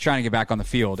 and he's trying to get back on the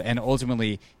field. And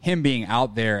ultimately, him being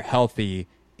out there healthy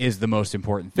is the most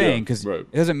important thing because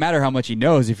it doesn't matter how much he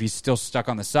knows if he's still stuck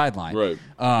on the sideline. Right.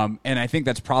 And I think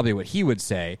that's probably what he would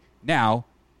say now.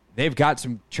 They've got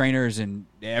some trainers and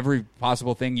every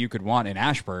possible thing you could want in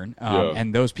Ashburn,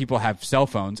 and those people have cell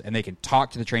phones, and they can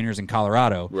talk to the trainers in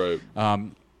Colorado. Right.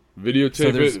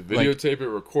 Videotape it,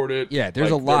 record it. Yeah,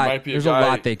 there's a lot. There's a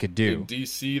lot they could do in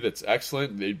DC. That's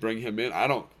excellent. They bring him in.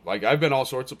 I've been all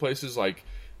sorts of places. Like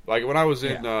when I was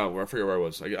in, I forget where I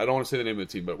was. I don't want to say the name of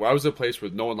the team, but I was at a place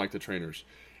where no one liked the trainers,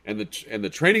 and the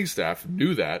training staff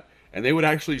knew that, and they would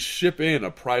actually ship in a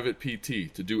private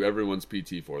PT to do everyone's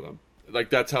PT for them. Like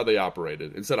that's how they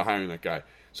operated instead of hiring that guy.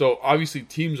 So obviously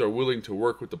teams are willing to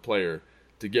work with the player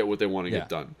to get what they want to get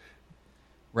done.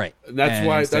 Right. And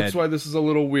that's why this is a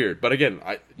little weird. But again,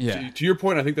 to your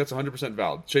point, I think that's 100%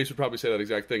 valid. Chase would probably say that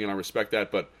exact thing, and I respect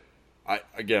that. But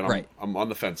I'm on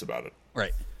the fence about it.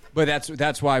 Right. But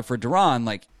that's why for Duran,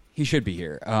 like he should be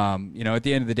here. At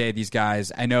the end of the day, these guys,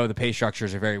 I know the pay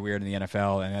structures are very weird in the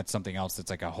NFL, and that's something else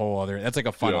that's like a whole other, that's like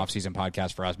a fun off-season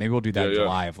podcast for us. Maybe we'll do that in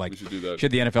July of like,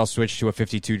 should the NFL switch to a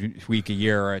 52-week a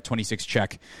year or a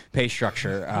 26-check pay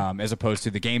structure as opposed to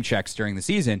the game checks during the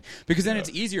season? Because then it's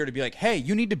easier to be like, hey,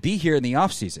 you need to be here in the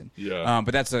off-season. Yeah.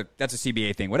 But that's a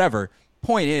CBA thing, whatever.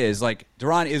 Point is, like,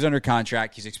 Duran is under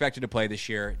contract. He's expected to play this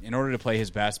year. In order to play his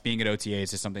best, being at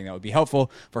OTAs is something that would be helpful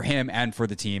for him and for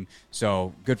the team.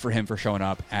 So good for him for showing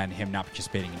up, and him not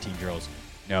participating in team drills.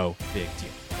 No big deal.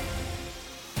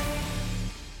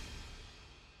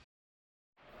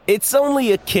 It's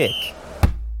only a kick,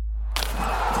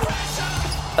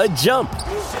 a jump,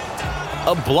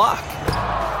 a block.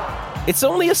 It's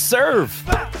only a serve.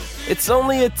 It's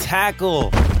only a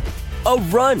tackle, a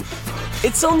run.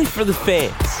 It's only for the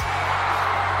fans.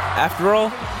 After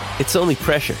all, it's only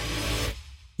pressure.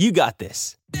 You got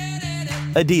this.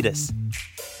 Adidas.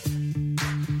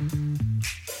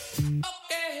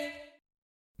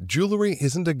 Jewelry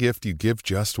isn't a gift you give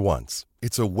just once.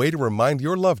 It's a way to remind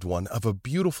your loved one of a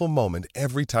beautiful moment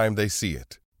every time they see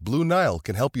it. Blue Nile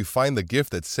can help you find the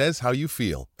gift that says how you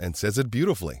feel and says it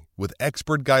beautifully, with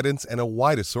expert guidance and a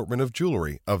wide assortment of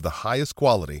jewelry of the highest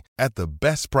quality at the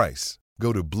best price.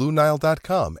 Go to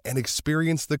BlueNile.com and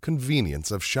experience the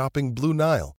convenience of shopping Blue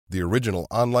Nile, the original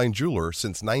online jeweler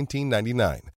since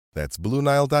 1999. That's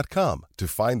BlueNile.com to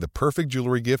find the perfect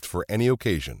jewelry gift for any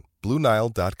occasion.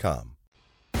 BlueNile.com.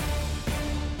 All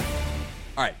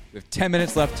right, we have 10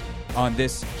 minutes left on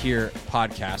this here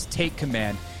podcast. Take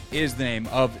Command is the name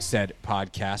of said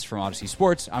podcast from Odyssey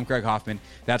Sports. I'm Craig Hoffman.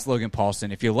 That's Logan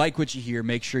Paulson. If you like what you hear,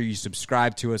 make sure you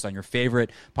subscribe to us on your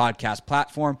favorite podcast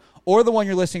platform or the one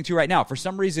you're listening to right now. For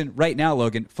some reason, right now,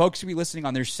 Logan, folks will be listening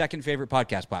on their second favorite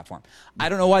podcast platform. I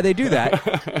don't know why they do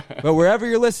that, but wherever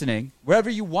you're listening, wherever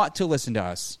you want to listen to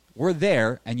us, we're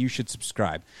there, and you should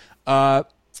subscribe.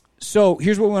 So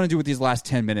here's what we want to do with these last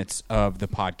 10 minutes of the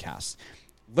podcast.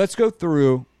 Let's go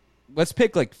through, let's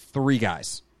pick like three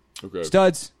guys. Okay.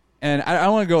 Studs. And I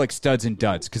don't want to go like studs and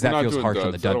duds because that feels harsh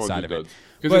on the dud side of it.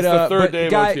 Because it's the third day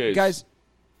of OTAs.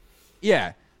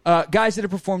 Guys that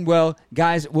have performed well,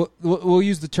 guys, we'll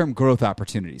use the term growth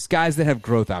opportunities. Guys that have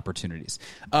growth opportunities.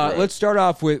 Right. Let's start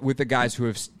off with the guys who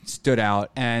have stood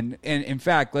out. And in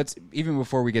fact, even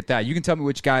before we get that, you can tell me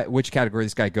which category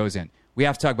this guy goes in. We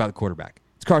have to talk about the quarterback.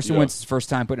 It's Carson Wentz's first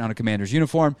time putting on a Commander's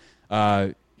uniform.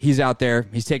 He's out there.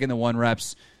 He's taking the 1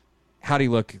 reps. How'd he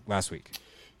look last week?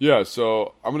 Yeah,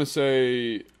 so I'm going to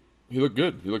say he looked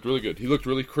good. He looked really good. He looked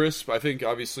really crisp. I think,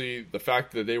 obviously, the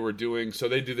fact that they were doing – so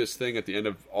they do this thing at the end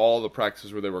of all the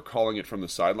practices where they were calling it from the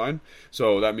sideline.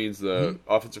 So that means the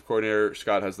offensive coordinator,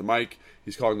 Scott, has the mic.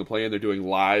 He's calling the play in. They're doing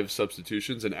live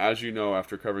substitutions. And as you know,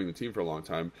 after covering the team for a long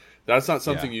time, that's not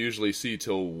something you usually see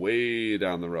till way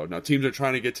down the road. Now, teams are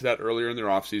trying to get to that earlier in their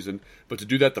offseason, but to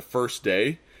do that the first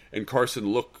day and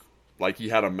Carson look like he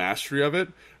had a mastery of it,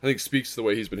 I think speaks to the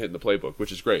way he's been hitting the playbook,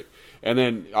 which is great. And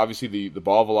then, obviously, the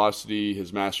ball velocity,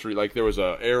 his mastery. Like, there was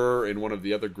an error in one of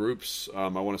the other groups. I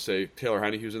want to say Taylor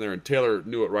Heineke was in there, and Taylor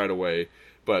knew it right away.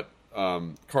 But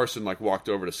Carson like walked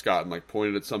over to Scott and like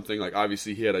pointed at something. Like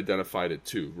obviously he had identified it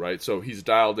too, right? So he's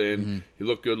dialed in. Mm-hmm. He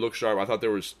looked good, looked sharp. I thought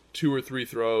there was 2 or 3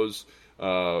 throws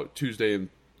Tuesday and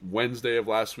Wednesday of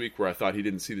last week where I thought he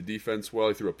didn't see the defense well.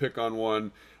 He threw a pick on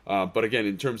one. But again,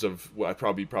 in terms of I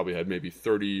probably had maybe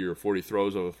 30 or 40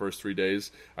 throws over the first 3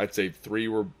 days. I'd say 3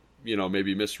 were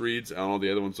maybe misreads, and all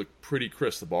the other ones look pretty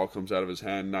crisp. The ball comes out of his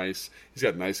hand nice. He's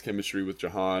got nice chemistry with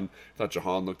Jahan. I thought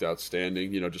Jahan looked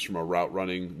outstanding, just from a route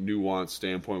running nuance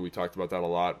standpoint. We talked about that a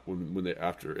lot when they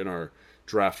in our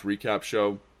draft recap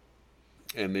show,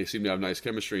 and they seem to have nice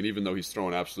chemistry. And even though he's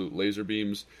throwing absolute laser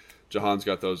beams, Jahan's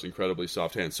got those incredibly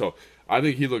soft hands. So I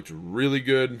think he looked really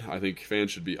good. I think fans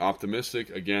should be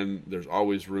optimistic. Again, there's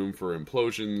always room for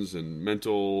implosions and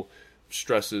mental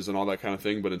stresses and all that kind of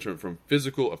thing, but in terms from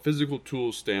a physical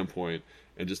tools standpoint,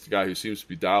 and just a guy who seems to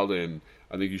be dialed in,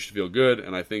 I think you should feel good.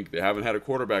 And I think they haven't had a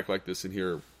quarterback like this in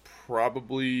here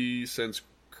probably since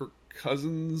Kirk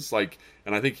Cousins.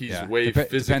 And I think he's way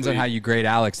physically. Depends on how you grade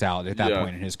Alex out at that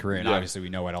point in his career, and obviously we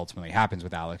know what ultimately happens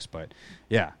with Alex. But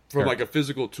from like a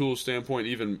physical tools standpoint,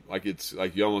 even like it's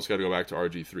like you almost got to go back to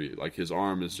RG3. Like his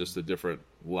arm is just a different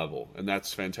level, and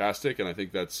that's fantastic. And I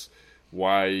think that's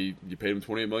why you paid him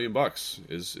 $28 million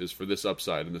is for this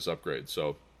upside and this upgrade.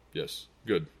 So yes,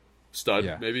 good stud,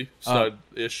 maybe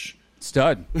stud-ish.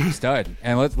 Stud.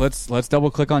 And let's double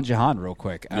click on Jahan real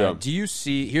quick. Do you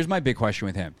see? Here's my big question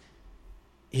with him.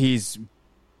 He's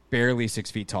barely 6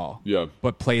 feet tall. Yeah,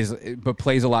 but plays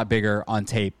a lot bigger on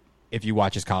tape if you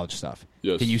watch his college stuff.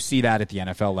 Yes. Can you see that at the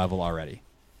NFL level already?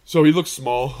 So he looks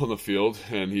small on the field,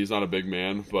 and he's not a big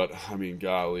man, but I mean,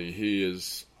 golly, he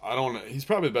is. He's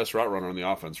probably the best route runner on the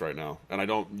offense right now, and I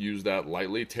don't use that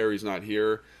lightly. Terry's not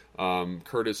here.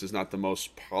 Curtis is not the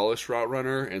most polished route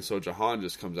runner, and so Jahan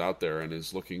just comes out there and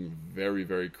is looking very,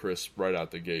 very crisp right out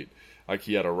the gate. Like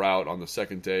he had a route on the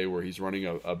second day where he's running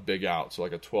a big out, so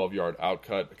like a 12-yard out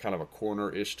cut, kind of a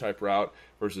corner-ish type route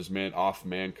versus man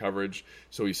coverage.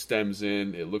 So he stems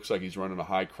in. It looks like he's running a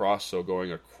high cross, so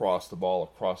going across the ball,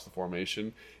 across the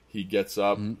formation. He gets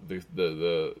up.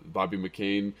 The Bobby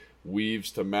McCain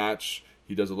weaves to match.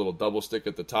 He does a little double stick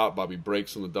at the top. Bobby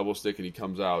breaks on the double stick, and he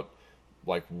comes out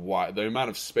like wide. The amount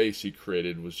of space he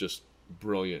created was just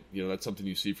brilliant. That's something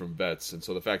you see from vets, and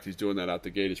so the fact he's doing that out the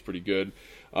gate is pretty good.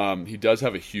 He does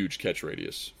have a huge catch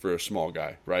radius for a small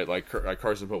guy, right? Like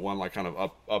Carson put one like kind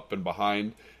of up and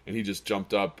behind, and he just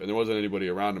jumped up, and there wasn't anybody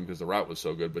around him because the route was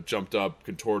so good, but jumped up,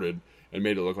 contorted, and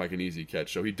made it look like an easy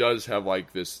catch. So he does have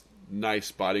like this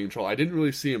nice body control. I didn't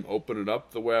really see him open it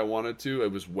up the way I wanted to.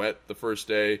 It was wet the first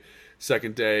day.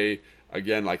 Second day,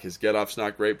 again, like his get-off's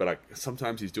not great, but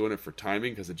sometimes he's doing it for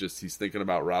timing because he's thinking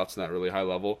about routes in that really high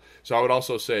level. So I would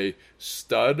also say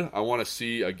stud. I want to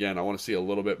see a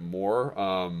little bit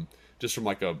more just from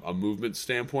like a movement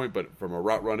standpoint, but from a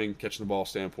route running, catching the ball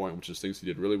standpoint, which is things he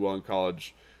did really well in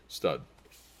college, stud.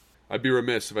 I'd be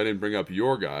remiss if I didn't bring up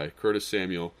your guy, Curtis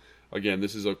Samuel. Again,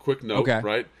 this is a quick note,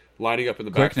 right? Lining up in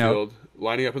the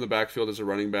backfield as a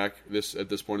running back at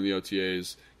this point in the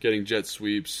OTAs, getting jet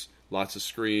sweeps, lots of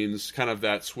screens, kind of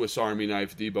that Swiss Army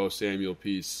knife Deebo Samuel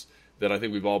piece that I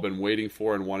think we've all been waiting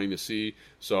for and wanting to see.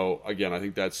 So again, I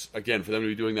think that's for them to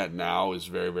be doing that now is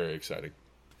very, very exciting.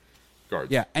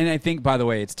 Guards. Yeah, and I think, by the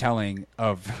way, it's telling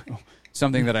of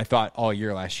something that I thought all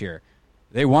year last year.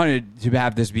 They wanted to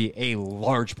have this be a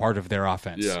large part of their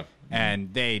offense. Yeah.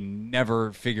 And they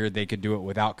never figured they could do it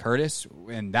without Curtis,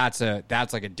 and that's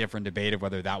like a different debate of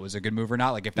whether that was a good move or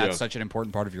not. Like if that's such an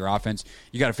important part of your offense,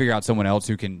 you got to figure out someone else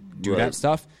who can do that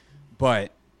stuff.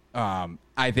 But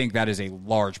I think that is a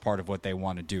large part of what they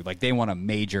want to do. Like they want to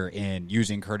major in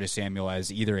using Curtis Samuel as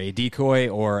either a decoy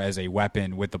or as a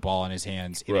weapon with the ball in his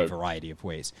hands in a variety of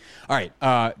ways. All right,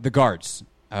 the guards.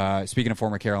 Speaking of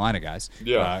former Carolina guys,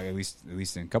 at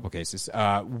least in a couple cases,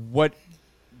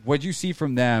 What'd you see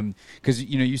from them? Because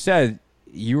you said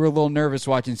you were a little nervous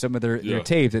watching some of their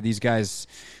tape that these guys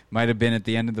might have been at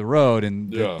the end of the road,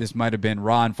 and this might have been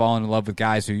Ron falling in love with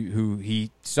guys who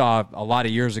he saw a lot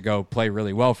of years ago play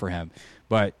really well for him.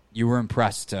 But you were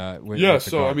impressed with the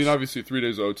guards. I mean, obviously 3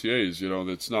 days of OTAs.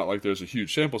 It's not like there's a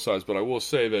huge sample size, but I will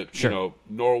say that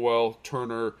Norwell,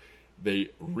 Turner. They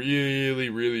really,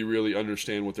 really, really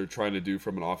understand what they're trying to do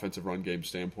from an offensive run game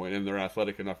standpoint, and they're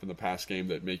athletic enough in the pass game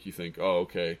that make you think, oh,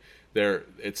 okay,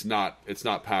 it's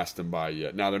not passed them by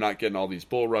yet. Now they're not getting all these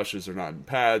bull rushes, they're not in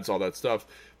pads, all that stuff.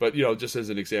 But just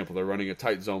as an example, they're running a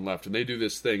tight zone left, and they do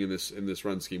this thing in this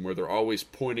run scheme where they're always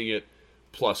pointing it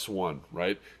 +1,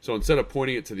 right? So instead of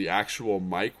pointing it to the actual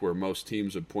mic where most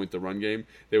teams would point the run game,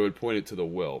 they would point it to the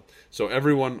will. So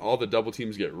all the double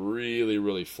teams get really,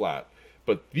 really flat.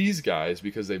 But these guys,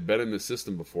 because they've been in the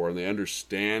system before and they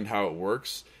understand how it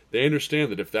works, they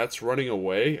understand that if that's running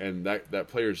away and that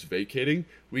player's vacating,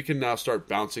 we can now start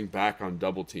bouncing back on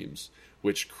double teams,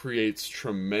 which creates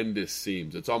tremendous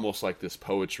seams. It's almost like this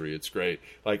poetry. It's great.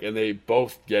 And they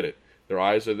both get it. Their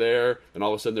eyes are there, and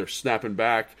all of a sudden they're snapping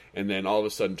back, and then all of a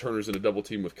sudden Turner's in a double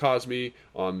team with Cosme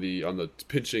on the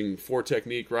pinching 4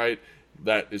 technique, right?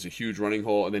 That is a huge running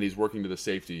hole, and then he's working to the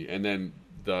safety, and then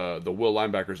the will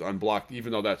linebacker's unblocked,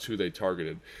 even though that's who they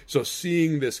targeted. So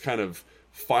seeing this kind of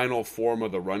final form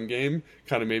of the run game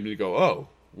kind of made me go, oh,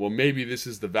 well, maybe this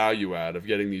is the value add of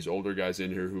getting these older guys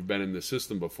in here who've been in the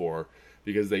system before,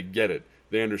 because they get it.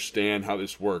 They understand how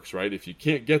this works, right? If you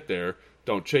can't get there,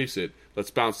 don't chase it.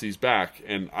 Let's bounce these back.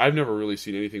 And I've never really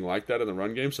seen anything like that in the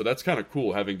run game. So that's kind of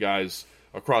cool, having guys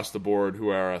across the board who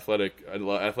are athletic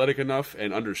enough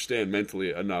and understand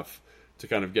mentally enough to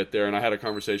kind of get there. And I had a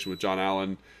conversation with John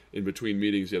Allen in between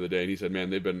meetings the other day, and he said,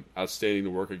 man, they've been outstanding to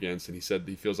work against. And he said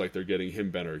he feels like they're getting him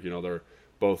better. They're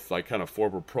both kind of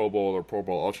former Pro Bowl or Pro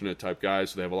Bowl alternate type guys,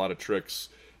 so they have a lot of tricks.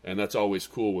 And that's always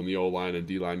cool when the O-line and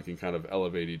D-line can kind of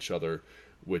elevate each other,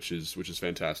 which is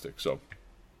fantastic. So.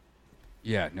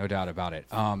 Yeah, no doubt about it.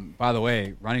 By the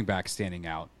way, running back standing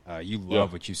out. You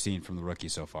love what you've seen from the rookie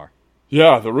so far.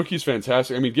 Yeah, the rookie's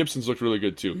fantastic. I mean, Gibson's looked really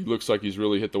good too. He looks like he's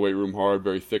really hit the weight room hard,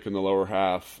 very thick in the lower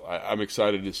half. I'm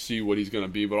excited to see what he's going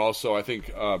to be. But also, I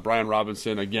think Brian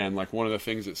Robinson, again, one of the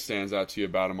things that stands out to you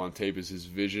about him on tape is his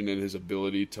vision and his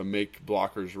ability to make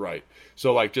blockers right.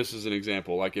 So, just as an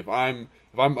example, if I'm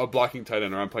a blocking tight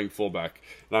end or I'm playing fullback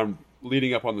and I'm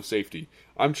leading up on the safety,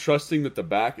 I'm trusting that the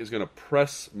back is going to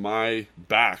press the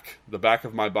back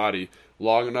of my body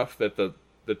long enough that the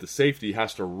safety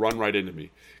has to run right into me,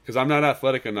 because I'm not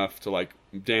athletic enough to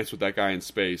dance with that guy in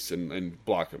space and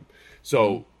block him.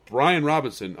 So Brian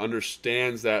Robinson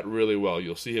understands that really well.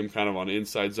 You'll see him kind of on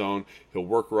inside zone. He'll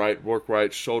work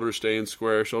right, shoulders stay in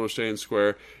square,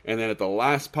 and then at the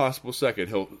last possible second,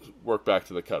 he'll work back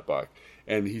to the cutback.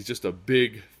 And he's just a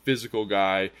big physical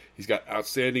guy. He's got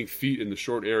outstanding feet in the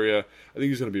short area. I think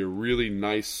he's going to be a really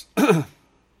nice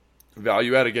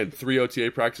value add. Again, 3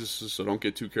 OTA practices, so don't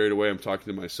get too carried away. I'm talking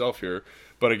to myself here.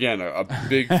 But again, a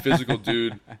big physical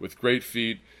dude with great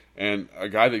feet, and a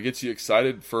guy that gets you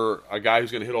excited for a guy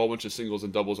who's going to hit a whole bunch of singles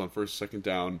and doubles on first, second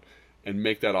down and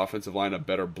make that offensive line a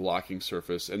better blocking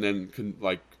surface, and then can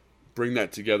bring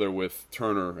that together with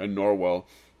Turner and Norwell.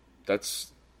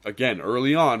 That's, again,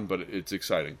 early on, but it's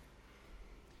exciting.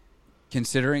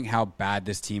 Considering how bad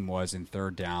this team was in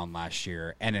third down last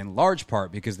year, and in large part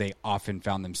because they often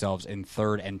found themselves in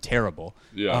third and terrible,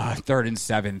 3rd and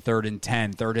 7, 3rd and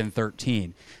 10, 3rd and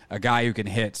 13, a guy who can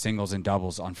hit singles and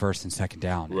doubles on first and second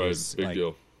down. Right, big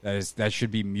deal. That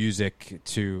should be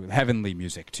heavenly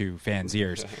music to fans'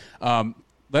 ears.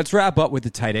 Let's wrap up with the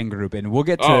tight end group, and we'll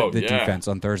get to defense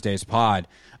on Thursday's pod.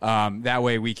 That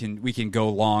way we can go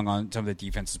long on some of the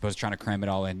defense as opposed to trying to cram it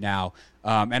all in now.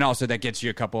 And also that gets you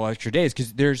a couple extra days,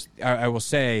 because I will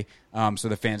say, so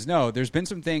the fans know, there's been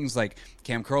some things like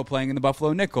Cam Curl playing in the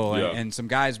Buffalo nickel and some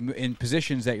guys in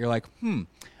positions that you're like,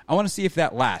 I want to see if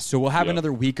that lasts. So we'll have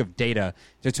another week of data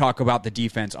to talk about the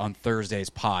defense on Thursday's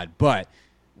pod. But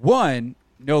 1,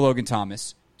 no Logan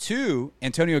Thomas. 2,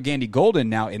 Antonio Gandy-Golden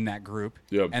now in that group.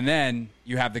 Yep. And then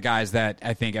you have the guys that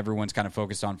I think everyone's kind of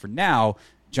focused on for now,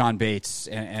 John Bates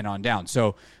and on down.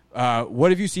 So what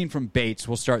have you seen from Bates?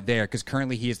 We'll start there, because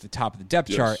currently he is the top of the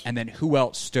depth chart. And then who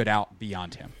else stood out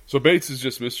beyond him? So Bates is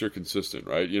just Mr. Consistent,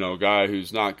 right? A guy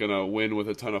who's not going to win with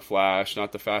a ton of flash,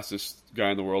 not the fastest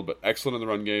guy in the world, but excellent in the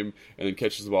run game, and then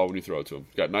catches the ball when you throw it to him.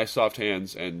 Got nice soft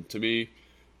hands, and to me,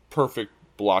 perfect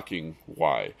blocking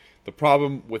Y. The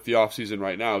problem with the offseason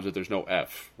right now is that there's no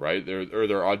F, right? They're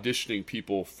auditioning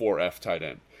people for F tight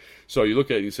end. So you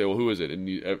look at it and you say, well, who is it? And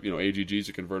AGG is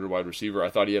a converted wide receiver. I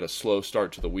thought he had a slow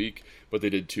start to the week, but they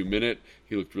did 2-minute.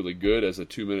 He looked really good as a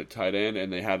 2-minute tight end,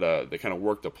 and they kind of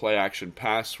worked a play action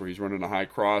pass where he's running a high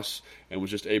cross and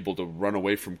was just able to run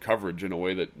away from coverage in a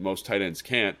way that most tight ends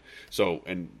can't. So,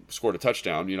 and scored a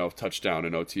touchdown. Touchdown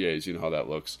in OTAs. You know how that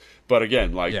looks. But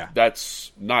again,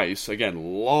 that's nice. Again,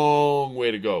 long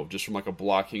way to go just from a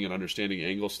blocking and understanding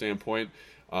angle standpoint.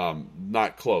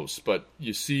 Not close, but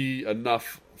you see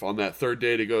enough on that third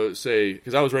day to go say,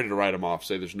 because I was ready to write him off,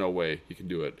 say there's no way he can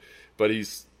do it, but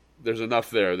there's enough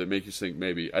there that make you think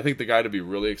maybe. I think the guy to be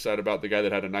really excited about, the guy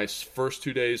that had a nice first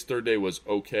 2 days, third day was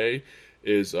okay,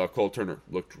 is Cole Turner.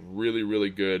 Looked really, really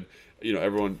good.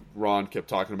 Ron kept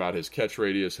talking about his catch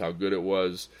radius, how good it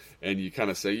was, and you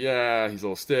kind of say, yeah, he's a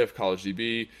little stiff, college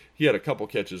DB. He had a couple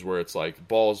catches where it's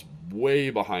ball's way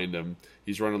behind him.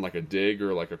 He's running like a dig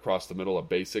or across the middle, a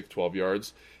basic 12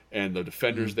 yards. And the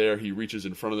defender's there. He reaches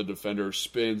in front of the defender,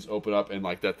 spins, open up, and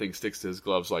that thing sticks to his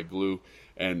gloves like glue.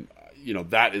 And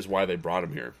that is why they brought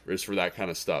him here, is for that kind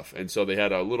of stuff. And so they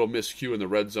had a little miscue in the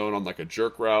red zone on like a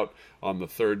jerk route on the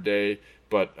third day.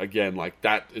 But again, like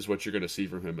that is what you're going to see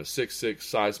from him, a 6'6"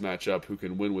 size matchup who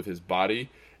can win with his body.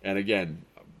 And again,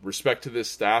 respect to this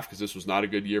staff, because this was not a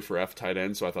good year for F tight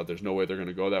end, so I thought there's no way they're going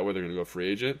to go that way. They're going to go free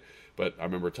agent. But I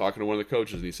remember talking to one of the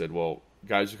coaches, and he said, well,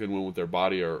 guys who can win with their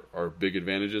body are big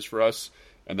advantages for us.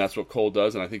 And that's what Cole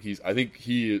does. And I think I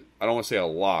don't want to say a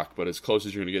lock, but as close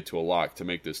as you're going to get to a lock to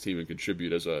make this team and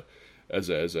contribute as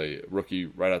a rookie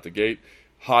right out the gate.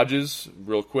 Hodges,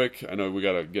 real quick, I know we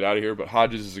got to get out of here, but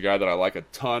Hodges is a guy that I like a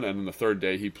ton, and then the third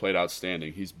day he played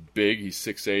outstanding. He's big, he's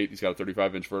 6'8", he's got a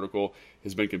 35-inch vertical,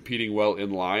 has been competing well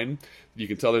in line. You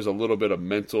can tell there's a little bit of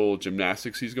mental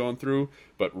gymnastics he's going through,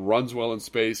 but runs well in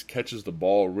space, catches the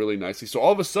ball really nicely. So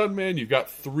all of a sudden, man, you've got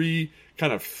three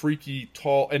kind of freaky,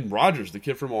 tall, and Rogers, the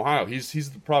kid from Ohio,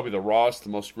 he's probably the rawest, the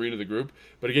most green of the group.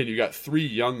 But again, you got three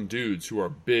young dudes who are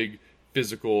big,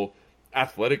 physical,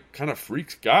 athletic kind of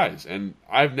freaks guys. And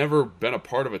I've never been a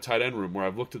part of a tight end room where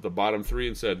I've looked at the bottom three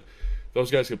and said, those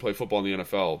guys can play football in the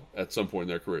NFL at some point in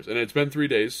their careers. And it's been 3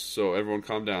 days, so everyone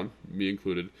calm down, me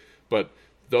included. But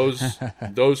those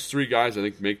three guys, I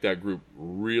think, make that group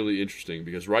really interesting,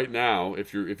 because right now,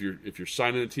 if you're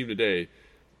signing a team today,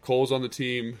 Cole's on the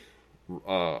team,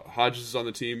 Hodges is on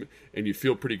the team, and you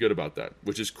feel pretty good about that,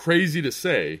 which is crazy to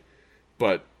say,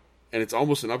 and it's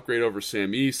almost an upgrade over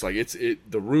Sam East. Like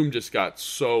the room just got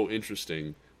so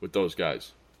interesting with those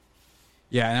guys.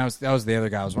 Yeah, and that was the other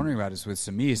guy I was wondering about, is with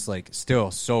Samis, like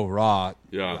still so raw,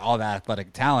 all that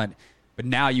athletic talent, but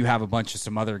now you have a bunch of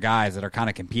some other guys that are kind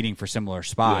of competing for similar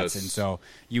spots, and so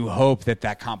you hope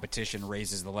that competition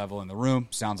raises the level in the room.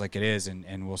 Sounds like it is,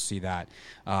 and we'll see that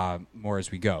more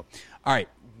as we go. All right,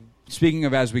 speaking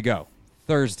of as we go,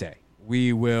 Thursday,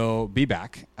 we will be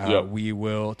back. We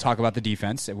will talk about the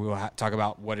defense, and we will talk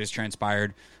about what has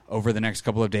transpired over the next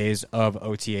couple of days of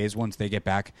OTAs once they get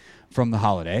back from the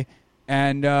holiday.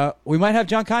 And we might have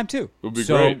John Keim, too. It would be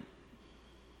great.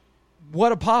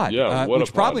 What a pod.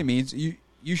 Which probably means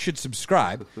you should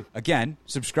subscribe. Again,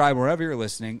 subscribe wherever you're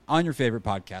listening on your favorite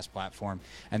podcast platform,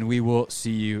 and we will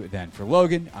see you then. For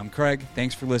Logan, I'm Craig.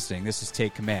 Thanks for listening. This is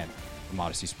Take Command from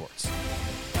Odyssey Sports.